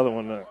about that other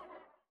one.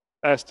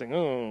 Fasting.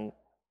 Oh.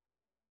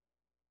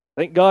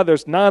 Thank God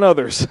there's 9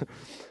 others.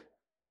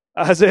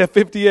 Isaiah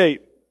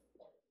 58.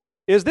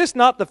 Is this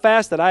not the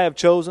fast that I have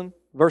chosen?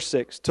 Verse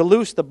 6. To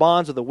loose the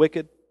bonds of the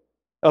wicked,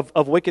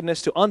 of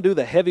wickedness, to undo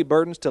the heavy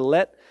burdens, to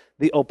let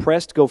the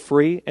oppressed go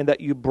free, and that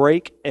you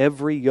break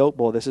every yoke.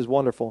 Boy, this is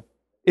wonderful.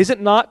 Is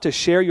it not to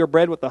share your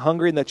bread with the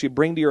hungry, and that you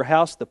bring to your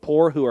house the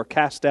poor who are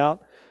cast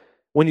out?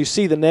 When you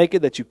see the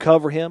naked, that you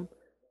cover him,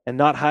 and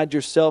not hide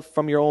yourself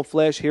from your own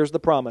flesh? Here's the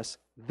promise.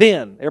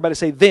 Then, everybody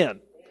say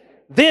then.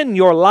 Then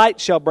your light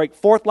shall break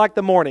forth like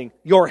the morning.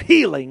 Your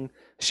healing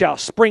shall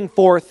spring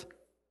forth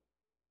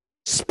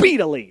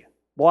speedily.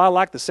 Boy, I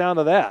like the sound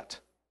of that.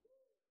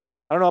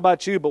 I don't know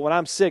about you, but when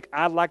I'm sick,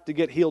 I'd like to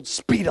get healed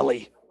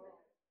speedily.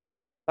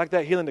 I'd like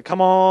that healing to come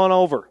on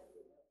over.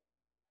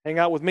 Hang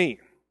out with me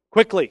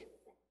quickly.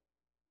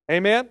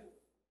 Amen?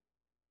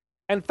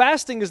 And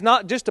fasting is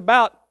not just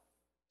about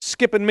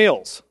skipping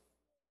meals.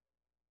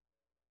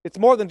 It's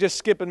more than just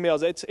skipping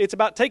meals. It's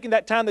about taking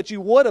that time that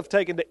you would have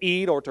taken to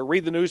eat or to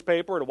read the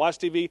newspaper or to watch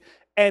TV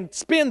and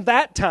spend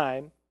that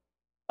time,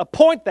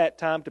 appoint that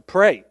time to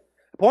pray.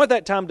 Appoint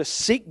that time to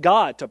seek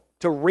God,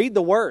 to read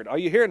the Word. Are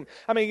you hearing?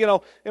 I mean, you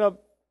know,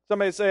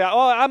 somebody say, "Oh,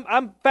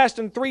 I'm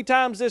fasting 3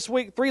 times this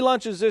week, 3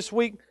 lunches this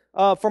week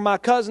for my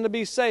cousin to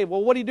be saved."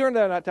 Well, what are you doing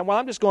during that time? Well,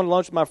 I'm just going to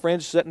lunch with my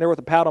friends, sitting there with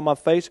a pout on my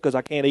face because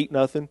I can't eat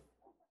nothing.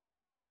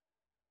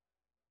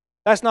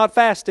 That's not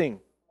fasting.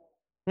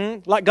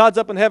 Like God's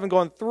up in heaven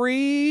going,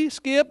 3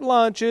 skipped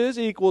lunches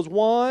equals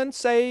 1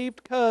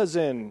 saved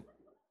cousin.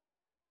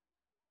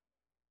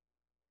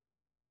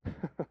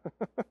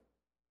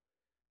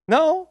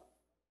 No.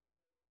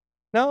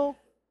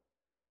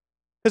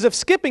 Because if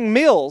skipping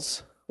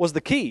meals was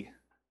the key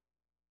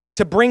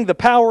to bring the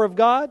power of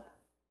God,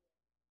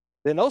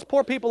 then those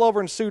poor people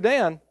over in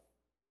Sudan,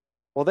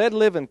 well, they'd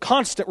live in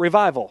constant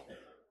revival.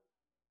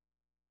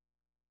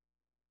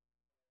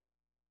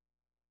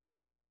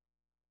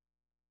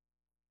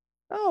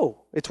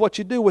 No, it's what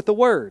you do with the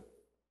Word.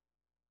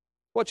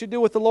 What you do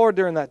with the Lord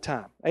during that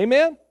time.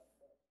 Amen?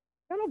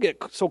 Now don't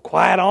get so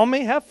quiet on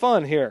me. Have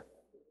fun here.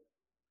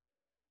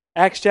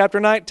 Acts chapter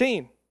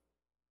 19.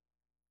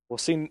 We'll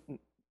see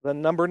the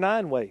number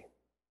 9 way.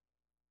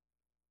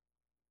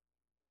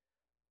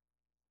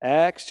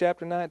 Acts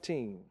chapter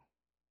 19. Is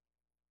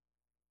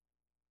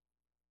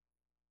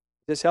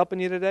this helping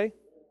you today?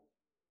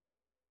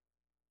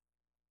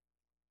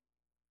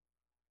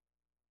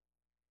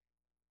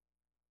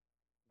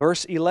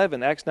 Verse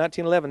 11, Acts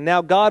 19:11.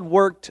 Now God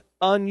worked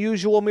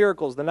unusual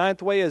miracles. The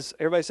 9th way is,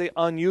 everybody say,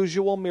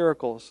 unusual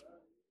miracles.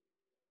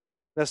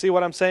 Now see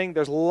what I'm saying?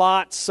 There's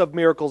lots of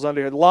miracles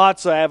under here.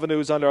 Lots of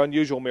avenues under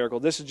unusual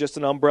miracles. This is just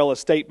an umbrella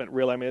statement,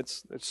 really. I mean,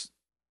 it's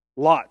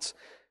lots.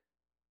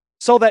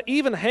 So that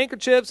even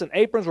handkerchiefs and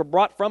aprons were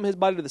brought from his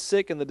body to the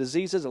sick, and the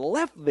diseases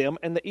left them,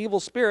 and the evil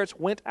spirits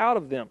went out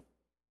of them.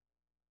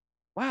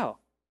 Wow.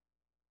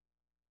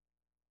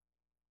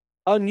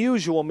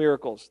 Unusual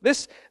miracles.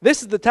 This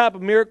is the type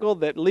of miracle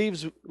that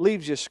leaves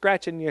you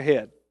scratching your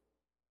head.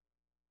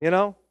 You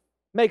know?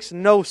 Makes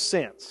no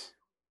sense.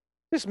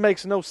 This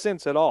makes no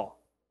sense at all.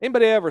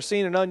 Anybody ever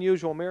seen an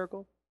unusual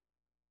miracle?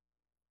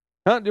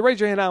 Huh? Raise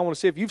your hand. I want to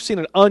see if you've seen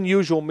an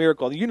unusual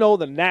miracle. You know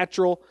in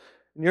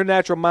your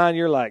natural mind,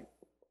 you're like,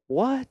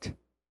 what?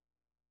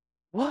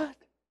 What?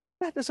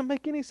 That doesn't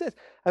make any sense.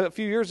 A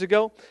few years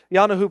ago,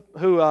 y'all know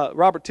who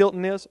Robert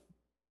Tilton is?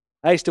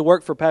 I used to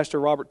work for Pastor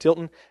Robert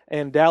Tilton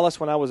in Dallas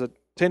when I was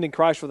attending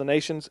Christ for the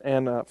Nations,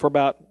 and for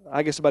about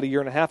a year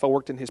and a half, I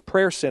worked in his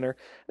prayer center.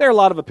 There are a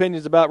lot of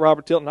opinions about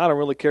Robert Tilton. I don't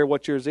really care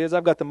what yours is.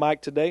 I've got the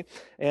mic today,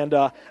 and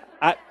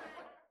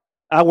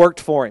I worked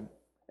for him,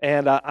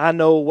 and I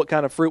know what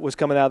kind of fruit was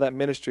coming out of that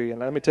ministry, and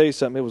let me tell you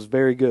something, it was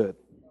very good.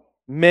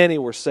 Many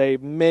were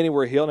saved, many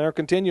were healed, and they're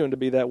continuing to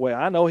be that way.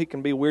 I know he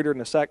can be weirder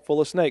than a sack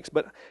full of snakes,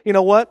 but you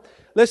know what?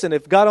 Listen,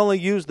 if God only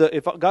used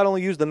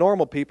the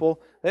normal people,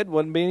 that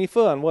wouldn't be any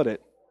fun, would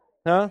it?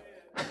 Huh?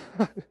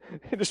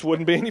 It just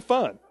wouldn't be any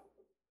fun.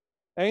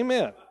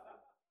 Amen.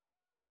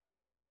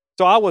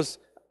 So I was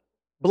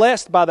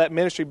blessed by that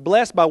ministry,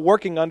 blessed by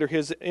working under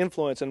his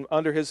influence and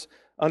under his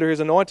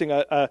anointing.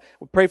 I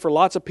prayed for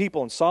lots of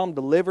people and saw them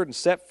delivered and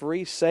set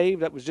free,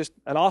 saved. That was just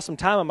an awesome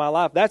time in my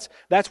life. That's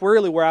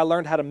really where I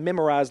learned how to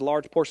memorize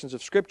large portions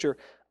of Scripture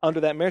under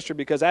that ministry,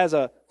 because as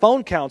a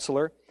phone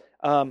counselor,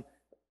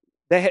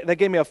 they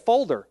gave me a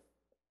folder,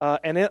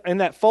 and in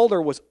that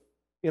folder was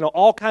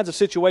all kinds of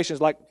situations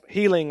like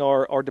healing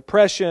or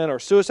depression or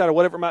suicide or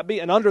whatever it might be.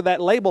 And under that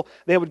label,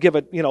 they would give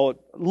a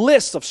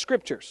list of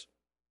scriptures.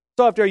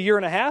 So after a year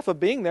and a half of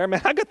being there,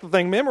 man, I got the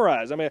thing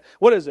memorized. I mean,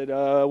 what is it?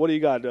 What do you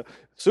got?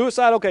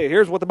 Suicide? Okay,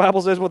 here's what the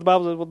Bible says, what the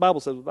Bible says, what the Bible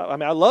says. I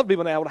mean, I love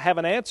being able to have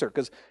an answer,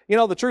 because,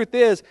 the truth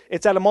is,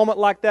 it's at a moment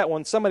like that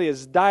when somebody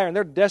is dire and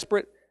they're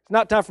desperate, it's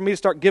not time for me to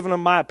start giving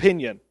them my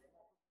opinion.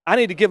 I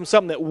need to give them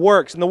something that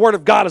works, and the Word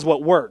of God is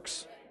what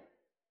works.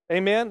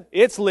 Amen?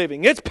 It's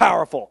living. It's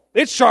powerful.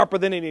 It's sharper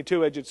than any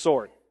two-edged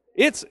sword.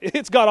 It's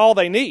got all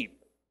they need.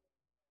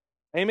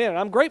 Amen. And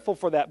I'm grateful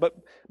for that.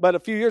 But a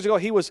few years ago,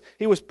 he was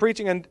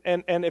preaching, and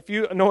if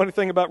you know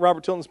anything about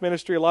Robert Tilton's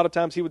ministry, a lot of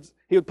times he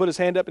would put his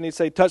hand up and he'd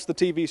say, "Touch the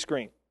TV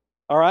screen."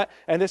 All right?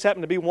 And this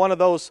happened to be one of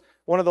those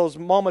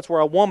moments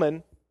where a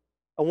woman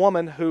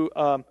who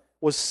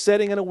was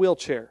sitting in a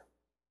wheelchair,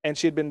 and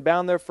she had been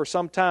bound there for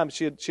some time.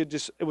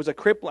 It was a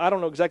cripple. I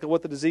don't know exactly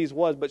what the disease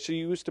was, but she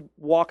used to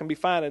walk and be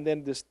fine, and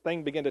then this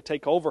thing began to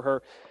take over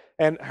her.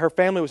 And her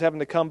family was having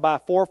to come by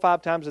 4 or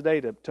 5 times a day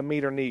to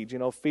meet her needs,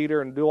 feed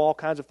her and do all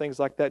kinds of things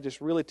like that,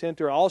 just really tend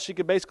to her. All she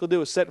could basically do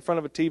was sit in front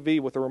of a TV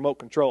with a remote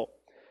control.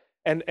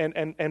 And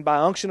by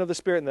unction of the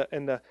Spirit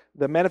and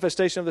the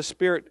manifestation of the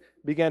Spirit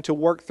began to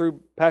work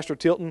through Pastor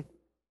Tilton.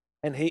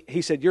 And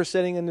he said, "You're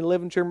sitting in the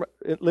living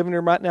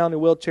room right now in a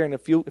wheelchair, and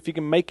if you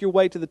can make your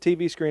way to the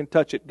TV screen and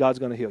touch it, God's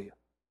going to heal you."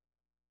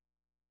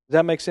 Does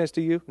that make sense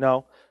to you?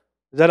 No.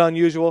 Is that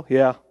unusual?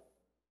 Yeah.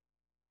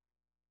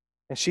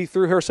 And she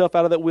threw herself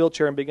out of that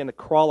wheelchair and began to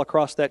crawl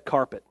across that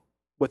carpet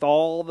with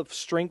all the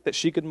strength that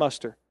she could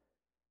muster.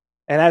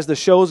 And as the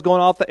show was going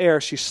off the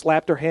air, she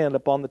slapped her hand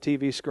up on the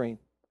TV screen.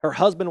 Her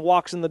husband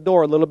walks in the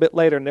door a little bit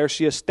later, and there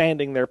she is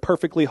standing there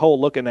perfectly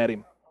whole looking at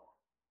him.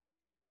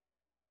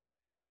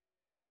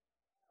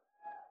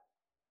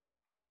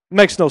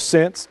 Makes no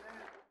sense.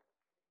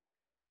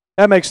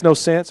 That makes no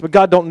sense. But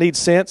God don't need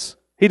sense.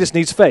 He just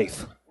needs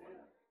faith.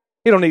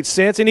 He don't need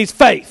sense. He needs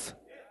faith.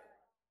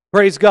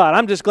 Praise God.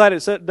 I'm just glad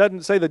it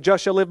doesn't say the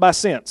just shall live by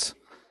sense.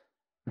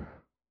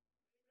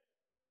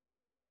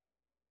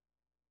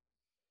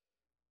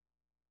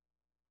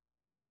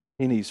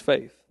 He needs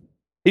faith.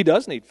 He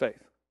does need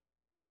faith.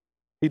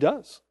 He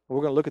does.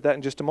 We're going to look at that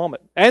in just a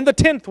moment. And the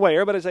 10th way.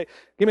 Everybody say,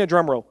 give me a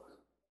drum roll.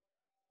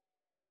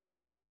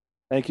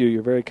 Thank you.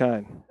 You're very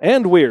kind.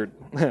 And weird.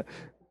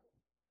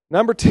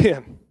 Number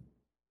 10.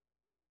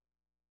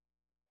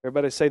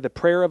 Everybody say the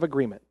prayer of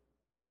agreement.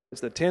 It's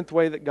the 10th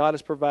way that God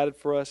has provided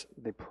for us,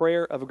 the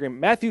prayer of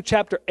agreement. Matthew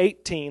chapter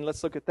 18,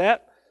 let's look at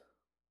that.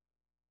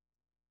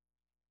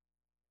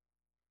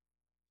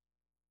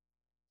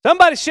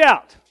 Somebody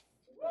shout.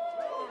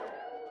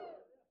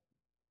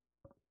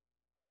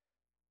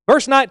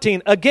 Verse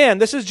 19, again,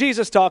 this is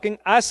Jesus talking.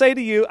 I say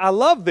to you, I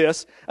love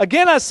this.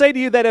 Again, I say to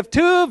you that if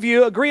 2 of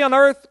you agree on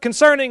earth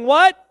concerning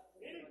what?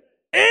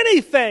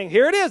 Anything.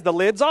 Here it is, the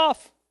lid's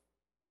off.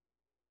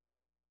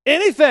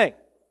 Anything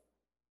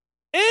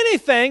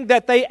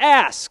that they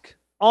ask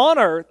on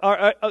earth,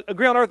 or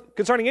agree on earth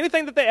concerning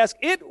anything that they ask,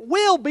 it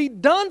will be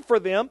done for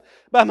them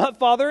by my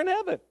Father in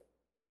heaven.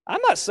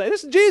 I'm not saying,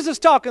 this is Jesus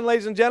talking,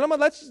 ladies and gentlemen.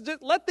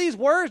 Let these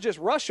words just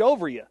rush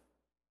over you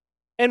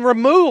and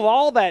remove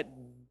all that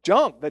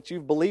junk that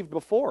you've believed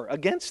before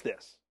against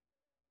this.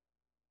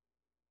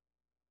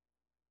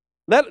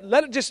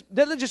 Let it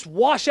just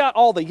wash out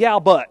all the yeah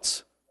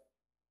buts.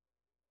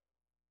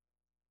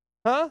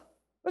 Huh?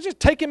 Let's just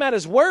take him at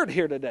his word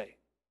here today.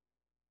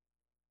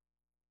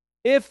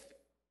 If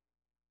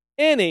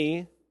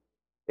any,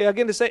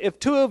 again to say, if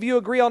 2 of you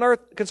agree on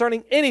earth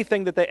concerning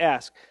anything that they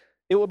ask,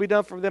 it will be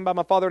done for them by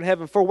my Father in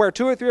heaven. For where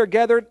 2 or 3 are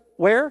gathered,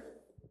 where?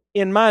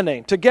 In my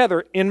name.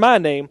 Together, in my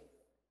name,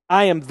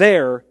 I am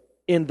there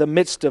in the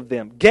midst of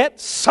them.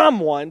 Get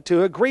someone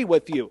to agree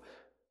with you.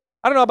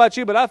 I don't know about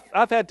you, but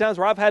I've had times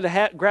where I've had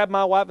to grab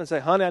my wife and say,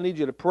 honey, I need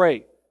you to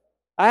pray.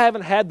 I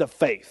haven't had the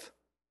faith.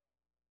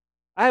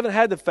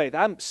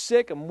 I'm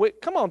sick. I'm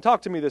weak. Come on,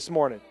 talk to me this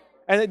morning.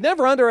 And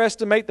never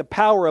underestimate the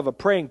power of a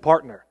praying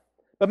partner.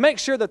 But make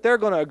sure that they're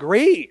going to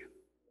agree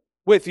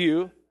with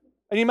you.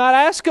 And you might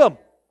ask them.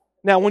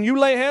 Now, when you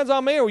lay hands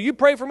on me or you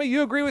pray for me,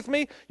 you agree with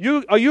me?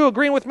 Are you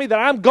agreeing with me that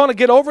I'm going to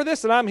get over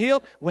this and I'm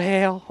healed?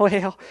 Well.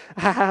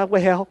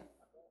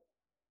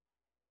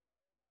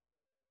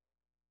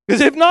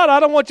 Because if not, I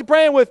don't want you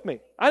praying with me.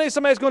 I need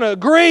somebody that's going to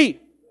agree.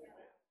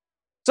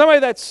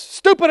 Somebody that's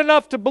stupid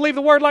enough to believe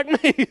the word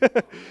like me.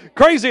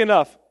 Crazy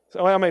enough.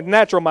 So, I mean,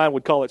 natural mind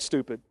would call it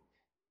stupid.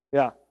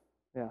 Yeah.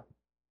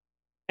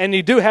 And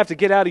you do have to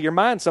get out of your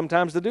mind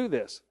sometimes to do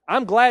this.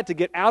 I'm glad to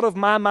get out of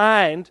my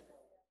mind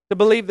to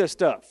believe this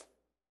stuff.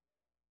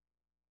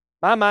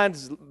 My mind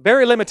is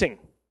very limiting.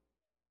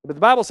 But the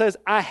Bible says,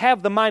 I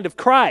have the mind of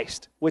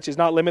Christ, which is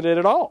not limited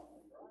at all.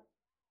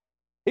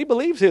 He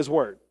believes His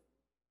word.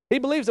 He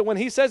believes that when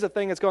He says a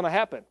thing, it's going to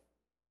happen.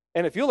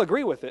 And if you'll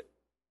agree with it,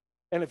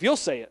 and if you'll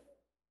say it,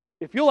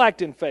 if you'll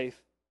act in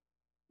faith,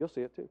 you'll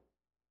see it too.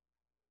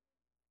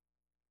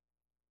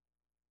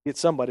 Get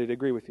somebody to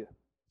agree with you.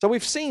 So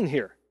we've seen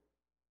here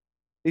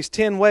these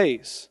 10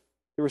 ways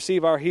to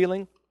receive our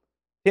healing,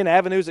 10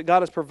 avenues that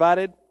God has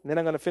provided. And then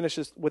I'm going to finish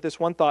this with this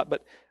one thought.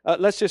 But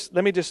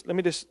let me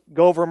just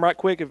go over them right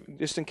quick,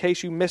 just in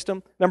case you missed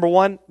them. Number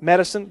 1,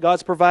 medicine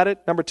God's provided.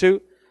 Number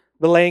 2,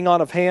 the laying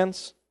on of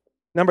hands.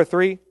 Number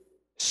 3,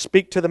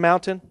 speak to the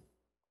mountain.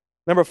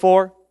 Number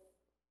 4,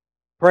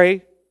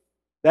 pray.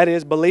 That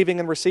is believing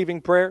and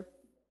receiving prayer.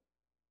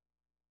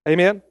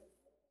 Amen.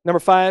 Number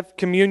 5,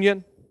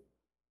 communion.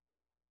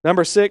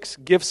 Number 6,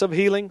 gifts of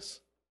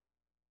healings.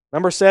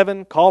 Number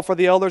 7, call for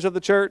the elders of the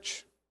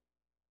church,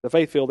 the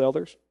faith-filled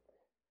elders.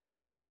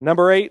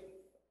 Number 8,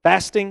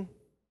 fasting.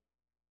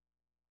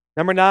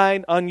 Number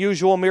 9,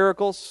 unusual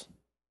miracles.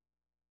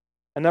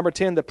 And number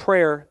 10, the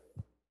prayer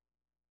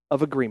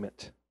of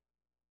agreement.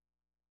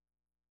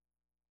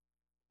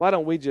 Why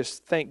don't we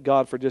just thank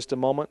God for just a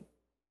moment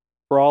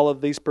for all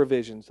of these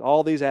provisions,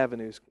 all these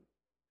avenues?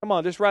 Come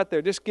on, just right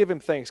there, just give Him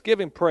thanks, give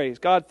Him praise.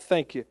 God,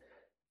 thank you.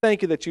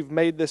 Thank you that You've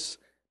made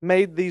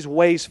these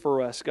ways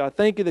for us. God,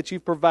 thank you that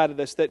You've provided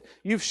us, that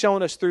You've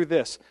shown us through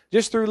this.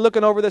 Just through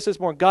looking over this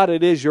morning, God,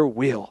 it is Your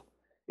will.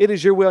 It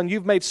is Your will, and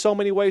You've made so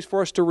many ways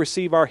for us to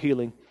receive our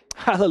healing.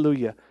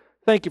 Hallelujah.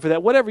 Thank you for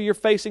that. Whatever you're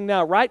facing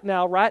now,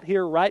 right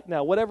here, right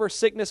now, whatever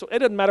sickness, it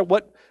doesn't matter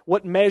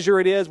what measure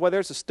it is, whether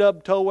it's a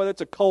stubbed toe, whether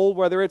it's a cold,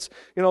 whether it's,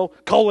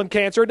 colon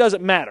cancer, it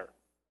doesn't matter.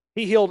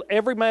 He healed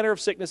every manner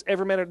of sickness,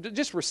 every manner.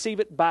 Just receive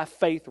it by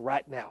faith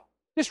right now.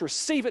 Just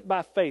receive it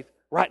by faith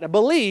right now.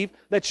 Believe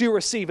that you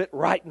receive it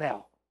right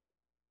now.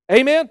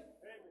 Amen?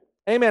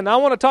 Amen. Now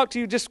I want to talk to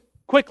you just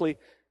quickly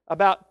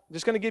about,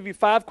 just going to give you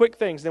 5 quick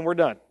things, then we're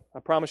done.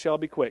 I promise you I'll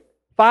be quick.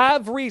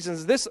 5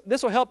 reasons. This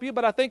will help you,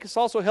 but I think it's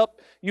also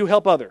help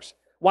others.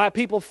 Why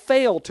people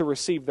fail to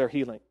receive their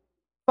healing.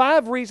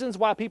 5 reasons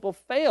why people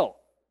fail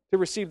to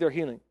receive their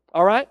healing.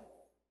 All right?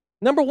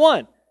 Number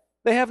 1,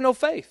 they have no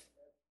faith.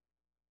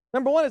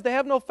 Number 1 is they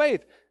have no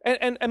faith.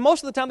 And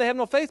most of the time they have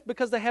no faith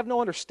because they have no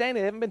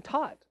understanding. They haven't been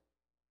taught.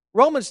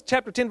 Romans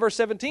chapter 10, verse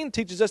 17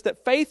 teaches us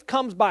that faith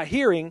comes by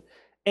hearing,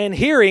 and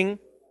hearing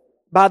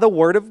by the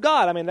Word of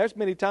God. I mean, there's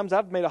many times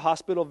I've made a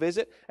hospital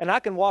visit, and I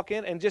can walk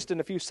in and just in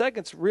a few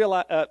seconds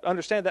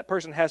understand that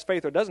person has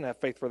faith or doesn't have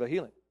faith for the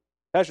healing.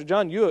 Pastor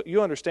John,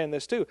 you understand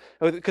this too.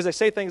 Because they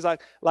say things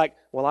like,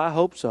 well, I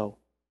hope so.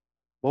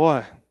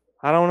 Boy,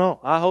 I don't know.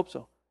 I hope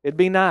so. It'd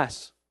be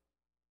nice.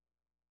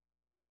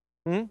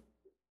 And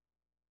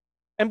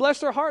bless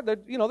their heart, they're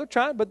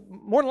trying, but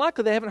more than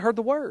likely they haven't heard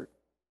the Word.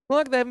 More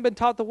likely they haven't been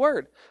taught the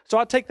Word. So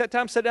I take that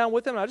time, sit down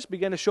with them, and I just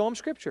begin to show them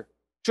Scripture.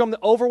 Show them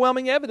the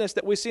overwhelming evidence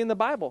that we see in the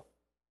Bible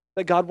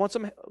that God wants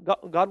them.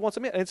 God wants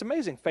them in. And it's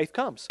amazing. Faith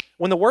comes.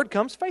 When the Word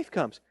comes, faith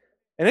comes.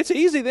 And it's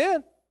easy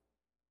then.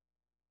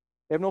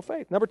 They have no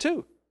faith. Number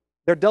 2,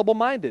 they're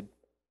double-minded.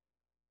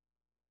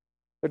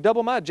 They're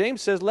double-minded.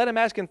 James says, let him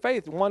ask in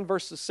faith, 1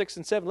 verses 6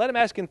 and 7. Let him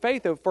ask in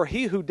faith, for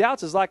he who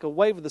doubts is like a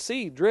wave of the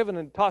sea, driven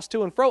and tossed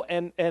to and fro.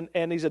 And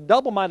he's a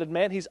double-minded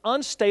man. He's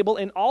unstable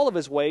in all of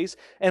his ways.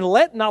 And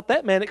let not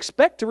that man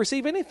expect to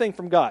receive anything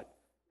from God.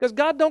 Because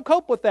God don't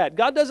cope with that.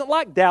 God doesn't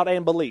like doubt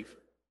and belief.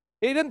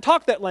 He didn't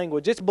talk that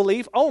language. It's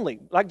belief only.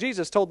 Like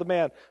Jesus told the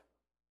man,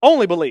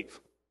 only believe.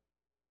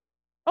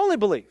 Only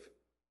believe.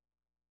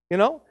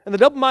 And the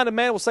double-minded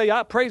man will say,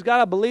 praise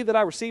God, I believe that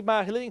I received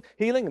my healing.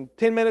 And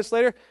 10 minutes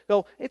later,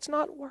 go, it's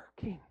not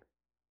working.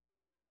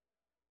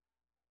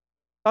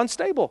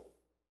 Unstable.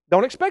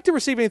 Don't expect to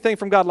receive anything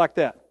from God like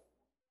that.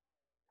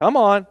 Come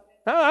on.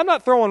 I'm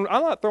not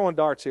throwing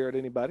darts here at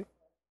anybody.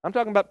 I'm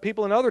talking about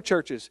people in other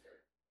churches.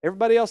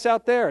 Everybody else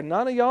out there,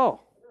 none of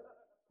y'all.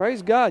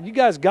 Praise God. You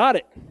guys got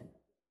it.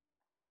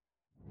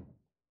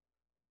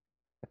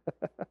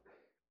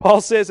 Paul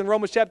says in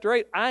Romans chapter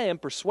 8, I am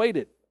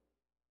persuaded.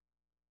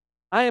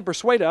 I am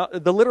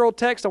persuaded. The literal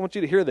text, I want you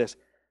to hear this.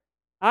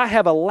 I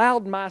have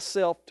allowed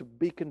myself to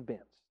be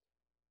convinced.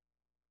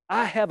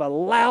 I have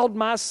allowed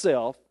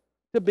myself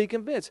to be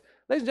convinced.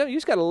 Ladies and gentlemen, you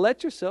just got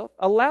to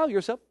allow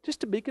yourself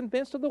just to be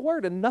convinced of the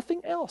Word and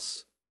nothing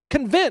else.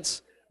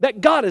 Convince that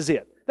God is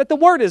it, that the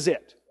Word is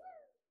it.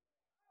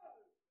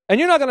 And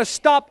you're not going to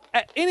stop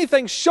at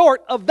anything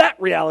short of that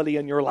reality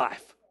in your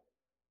life.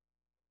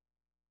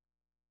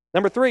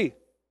 Number 3,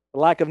 The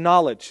lack of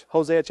knowledge.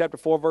 Hosea chapter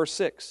 4, verse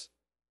 6. It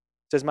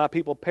says, my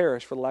people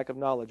perish for the lack of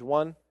knowledge.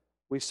 One,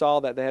 we saw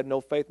that they had no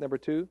faith. Number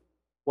two,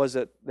 was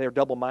that they're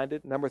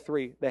double-minded. Number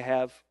three, they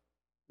have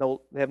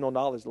no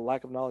knowledge. The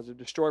lack of knowledge. They're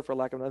destroyed for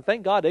lack of knowledge.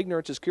 Thank God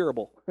ignorance is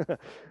curable.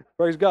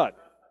 Praise God.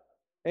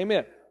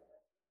 Amen.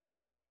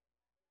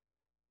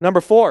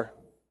 Number four,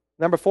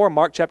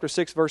 Mark chapter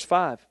 6, verse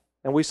 5.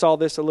 And we saw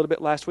this a little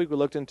bit last week. We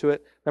looked into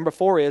it. Number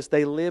 4 is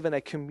they live in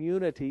a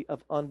community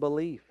of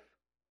unbelief.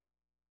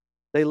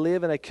 They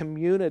live in a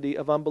community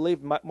of unbelief.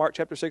 Mark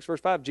chapter 6,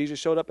 verse 5, Jesus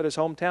showed up at his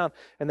hometown,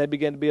 and they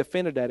began to be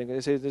offended at him. They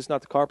said, this is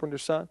not the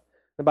carpenter's son.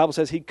 The Bible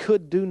says he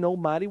could do no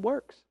mighty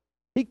works.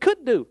 He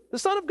could do, the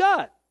Son of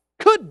God,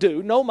 could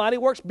do no mighty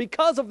works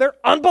because of their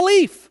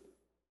unbelief.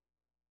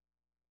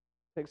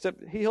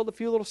 Except he healed a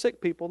few little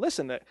sick people.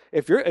 Listen,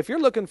 if you're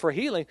looking for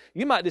healing,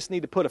 you might just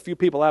need to put a few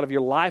people out of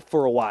your life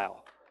for a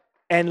while.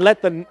 And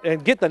get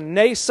the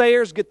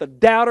naysayers, get the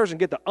doubters, and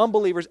get the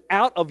unbelievers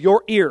out of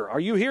your ear. Are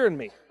you hearing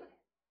me?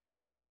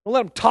 Don't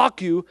let them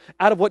talk you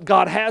out of what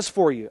God has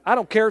for you. I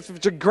don't care if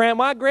it's your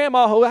grandma,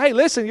 hey,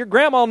 listen, your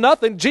grandma,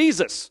 nothing,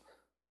 Jesus.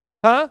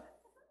 Huh?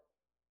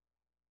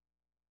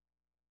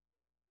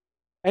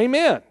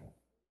 Amen.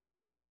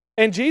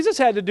 And Jesus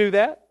had to do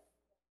that.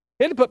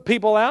 He had to put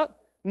people out.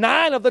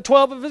 9 of the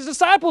 12 of his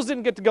disciples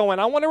didn't get to go in.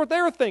 I wonder what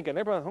they were thinking.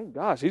 Everybody, oh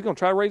gosh, he's going to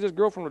try to raise this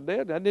girl from the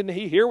dead. Didn't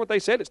he hear what they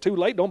said? It's too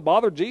late. Don't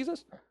bother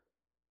Jesus.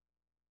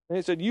 And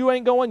he said, you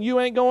ain't going,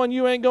 you ain't going,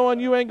 you ain't going,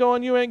 you ain't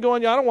going, you ain't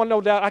going. I don't want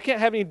no doubt. I can't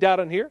have any doubt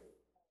in here.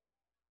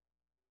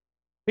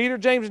 Peter,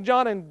 James, and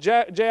John, and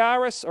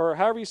Jairus, or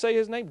however you say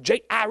his name,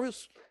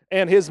 Jairus,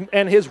 and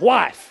his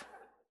wife.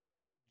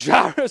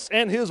 Jairus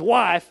and his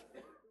wife,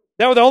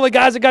 they were the only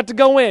guys that got to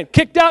go in.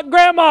 Kicked out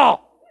grandma.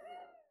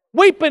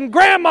 Weeping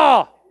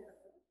grandma.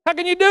 How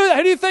can you do that?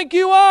 Who do you think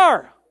you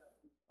are?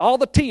 All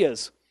the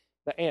Tias,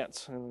 the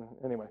aunts.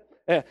 Anyway.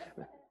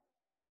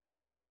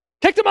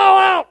 Kicked them all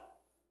out.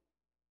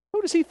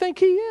 Who does he think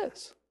he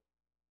is?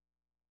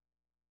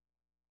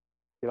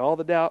 Get all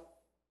the doubt.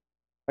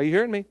 Are you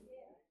hearing me?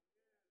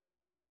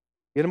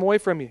 Get them away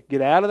from you.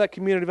 Get out of that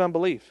community of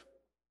unbelief.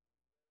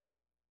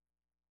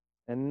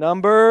 And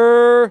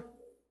number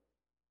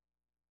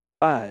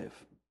 5.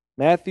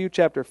 Matthew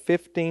chapter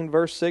 15,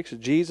 verse 6.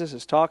 Jesus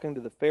is talking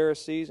to the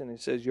Pharisees, and he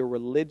says, your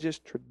religious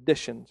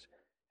traditions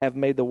have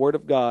made the word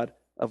of God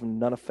of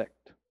none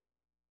effect.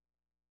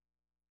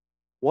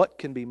 What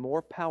can be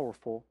more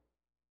powerful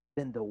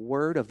than the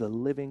word of the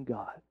living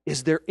God?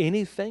 Is there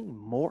anything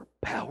more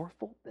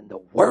powerful than the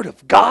word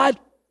of God?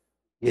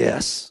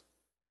 Yes,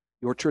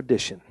 your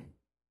tradition.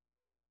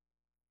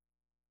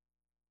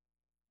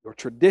 Your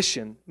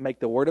tradition make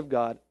the word of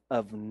God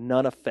of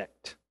none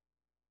effect.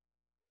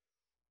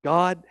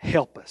 God,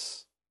 help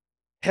us.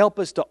 Help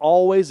us to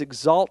always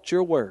exalt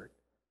your word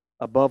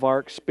above our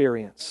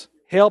experience.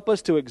 Help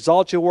us to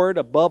exalt your word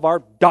above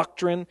our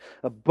doctrine,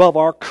 above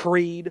our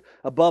creed,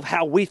 above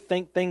how we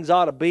think things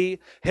ought to be.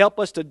 Help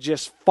us to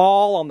just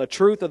fall on the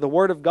truth of the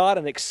word of God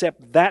and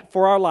accept that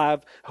for our life.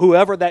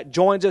 Whoever that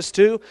joins us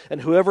to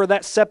and whoever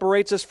that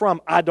separates us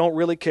from, I don't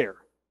really care.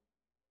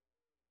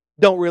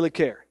 Don't really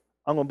care.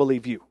 I'm going to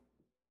believe you.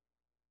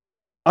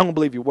 I'm going to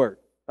believe your word.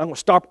 I'm going to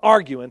stop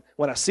arguing.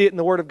 When I see it in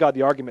the word of God,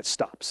 the argument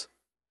stops.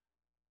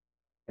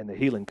 And the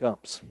healing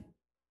comes.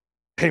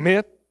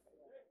 Amen?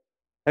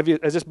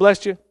 Has this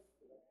blessed you?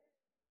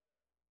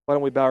 Why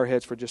don't we bow our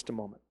heads for just a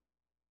moment?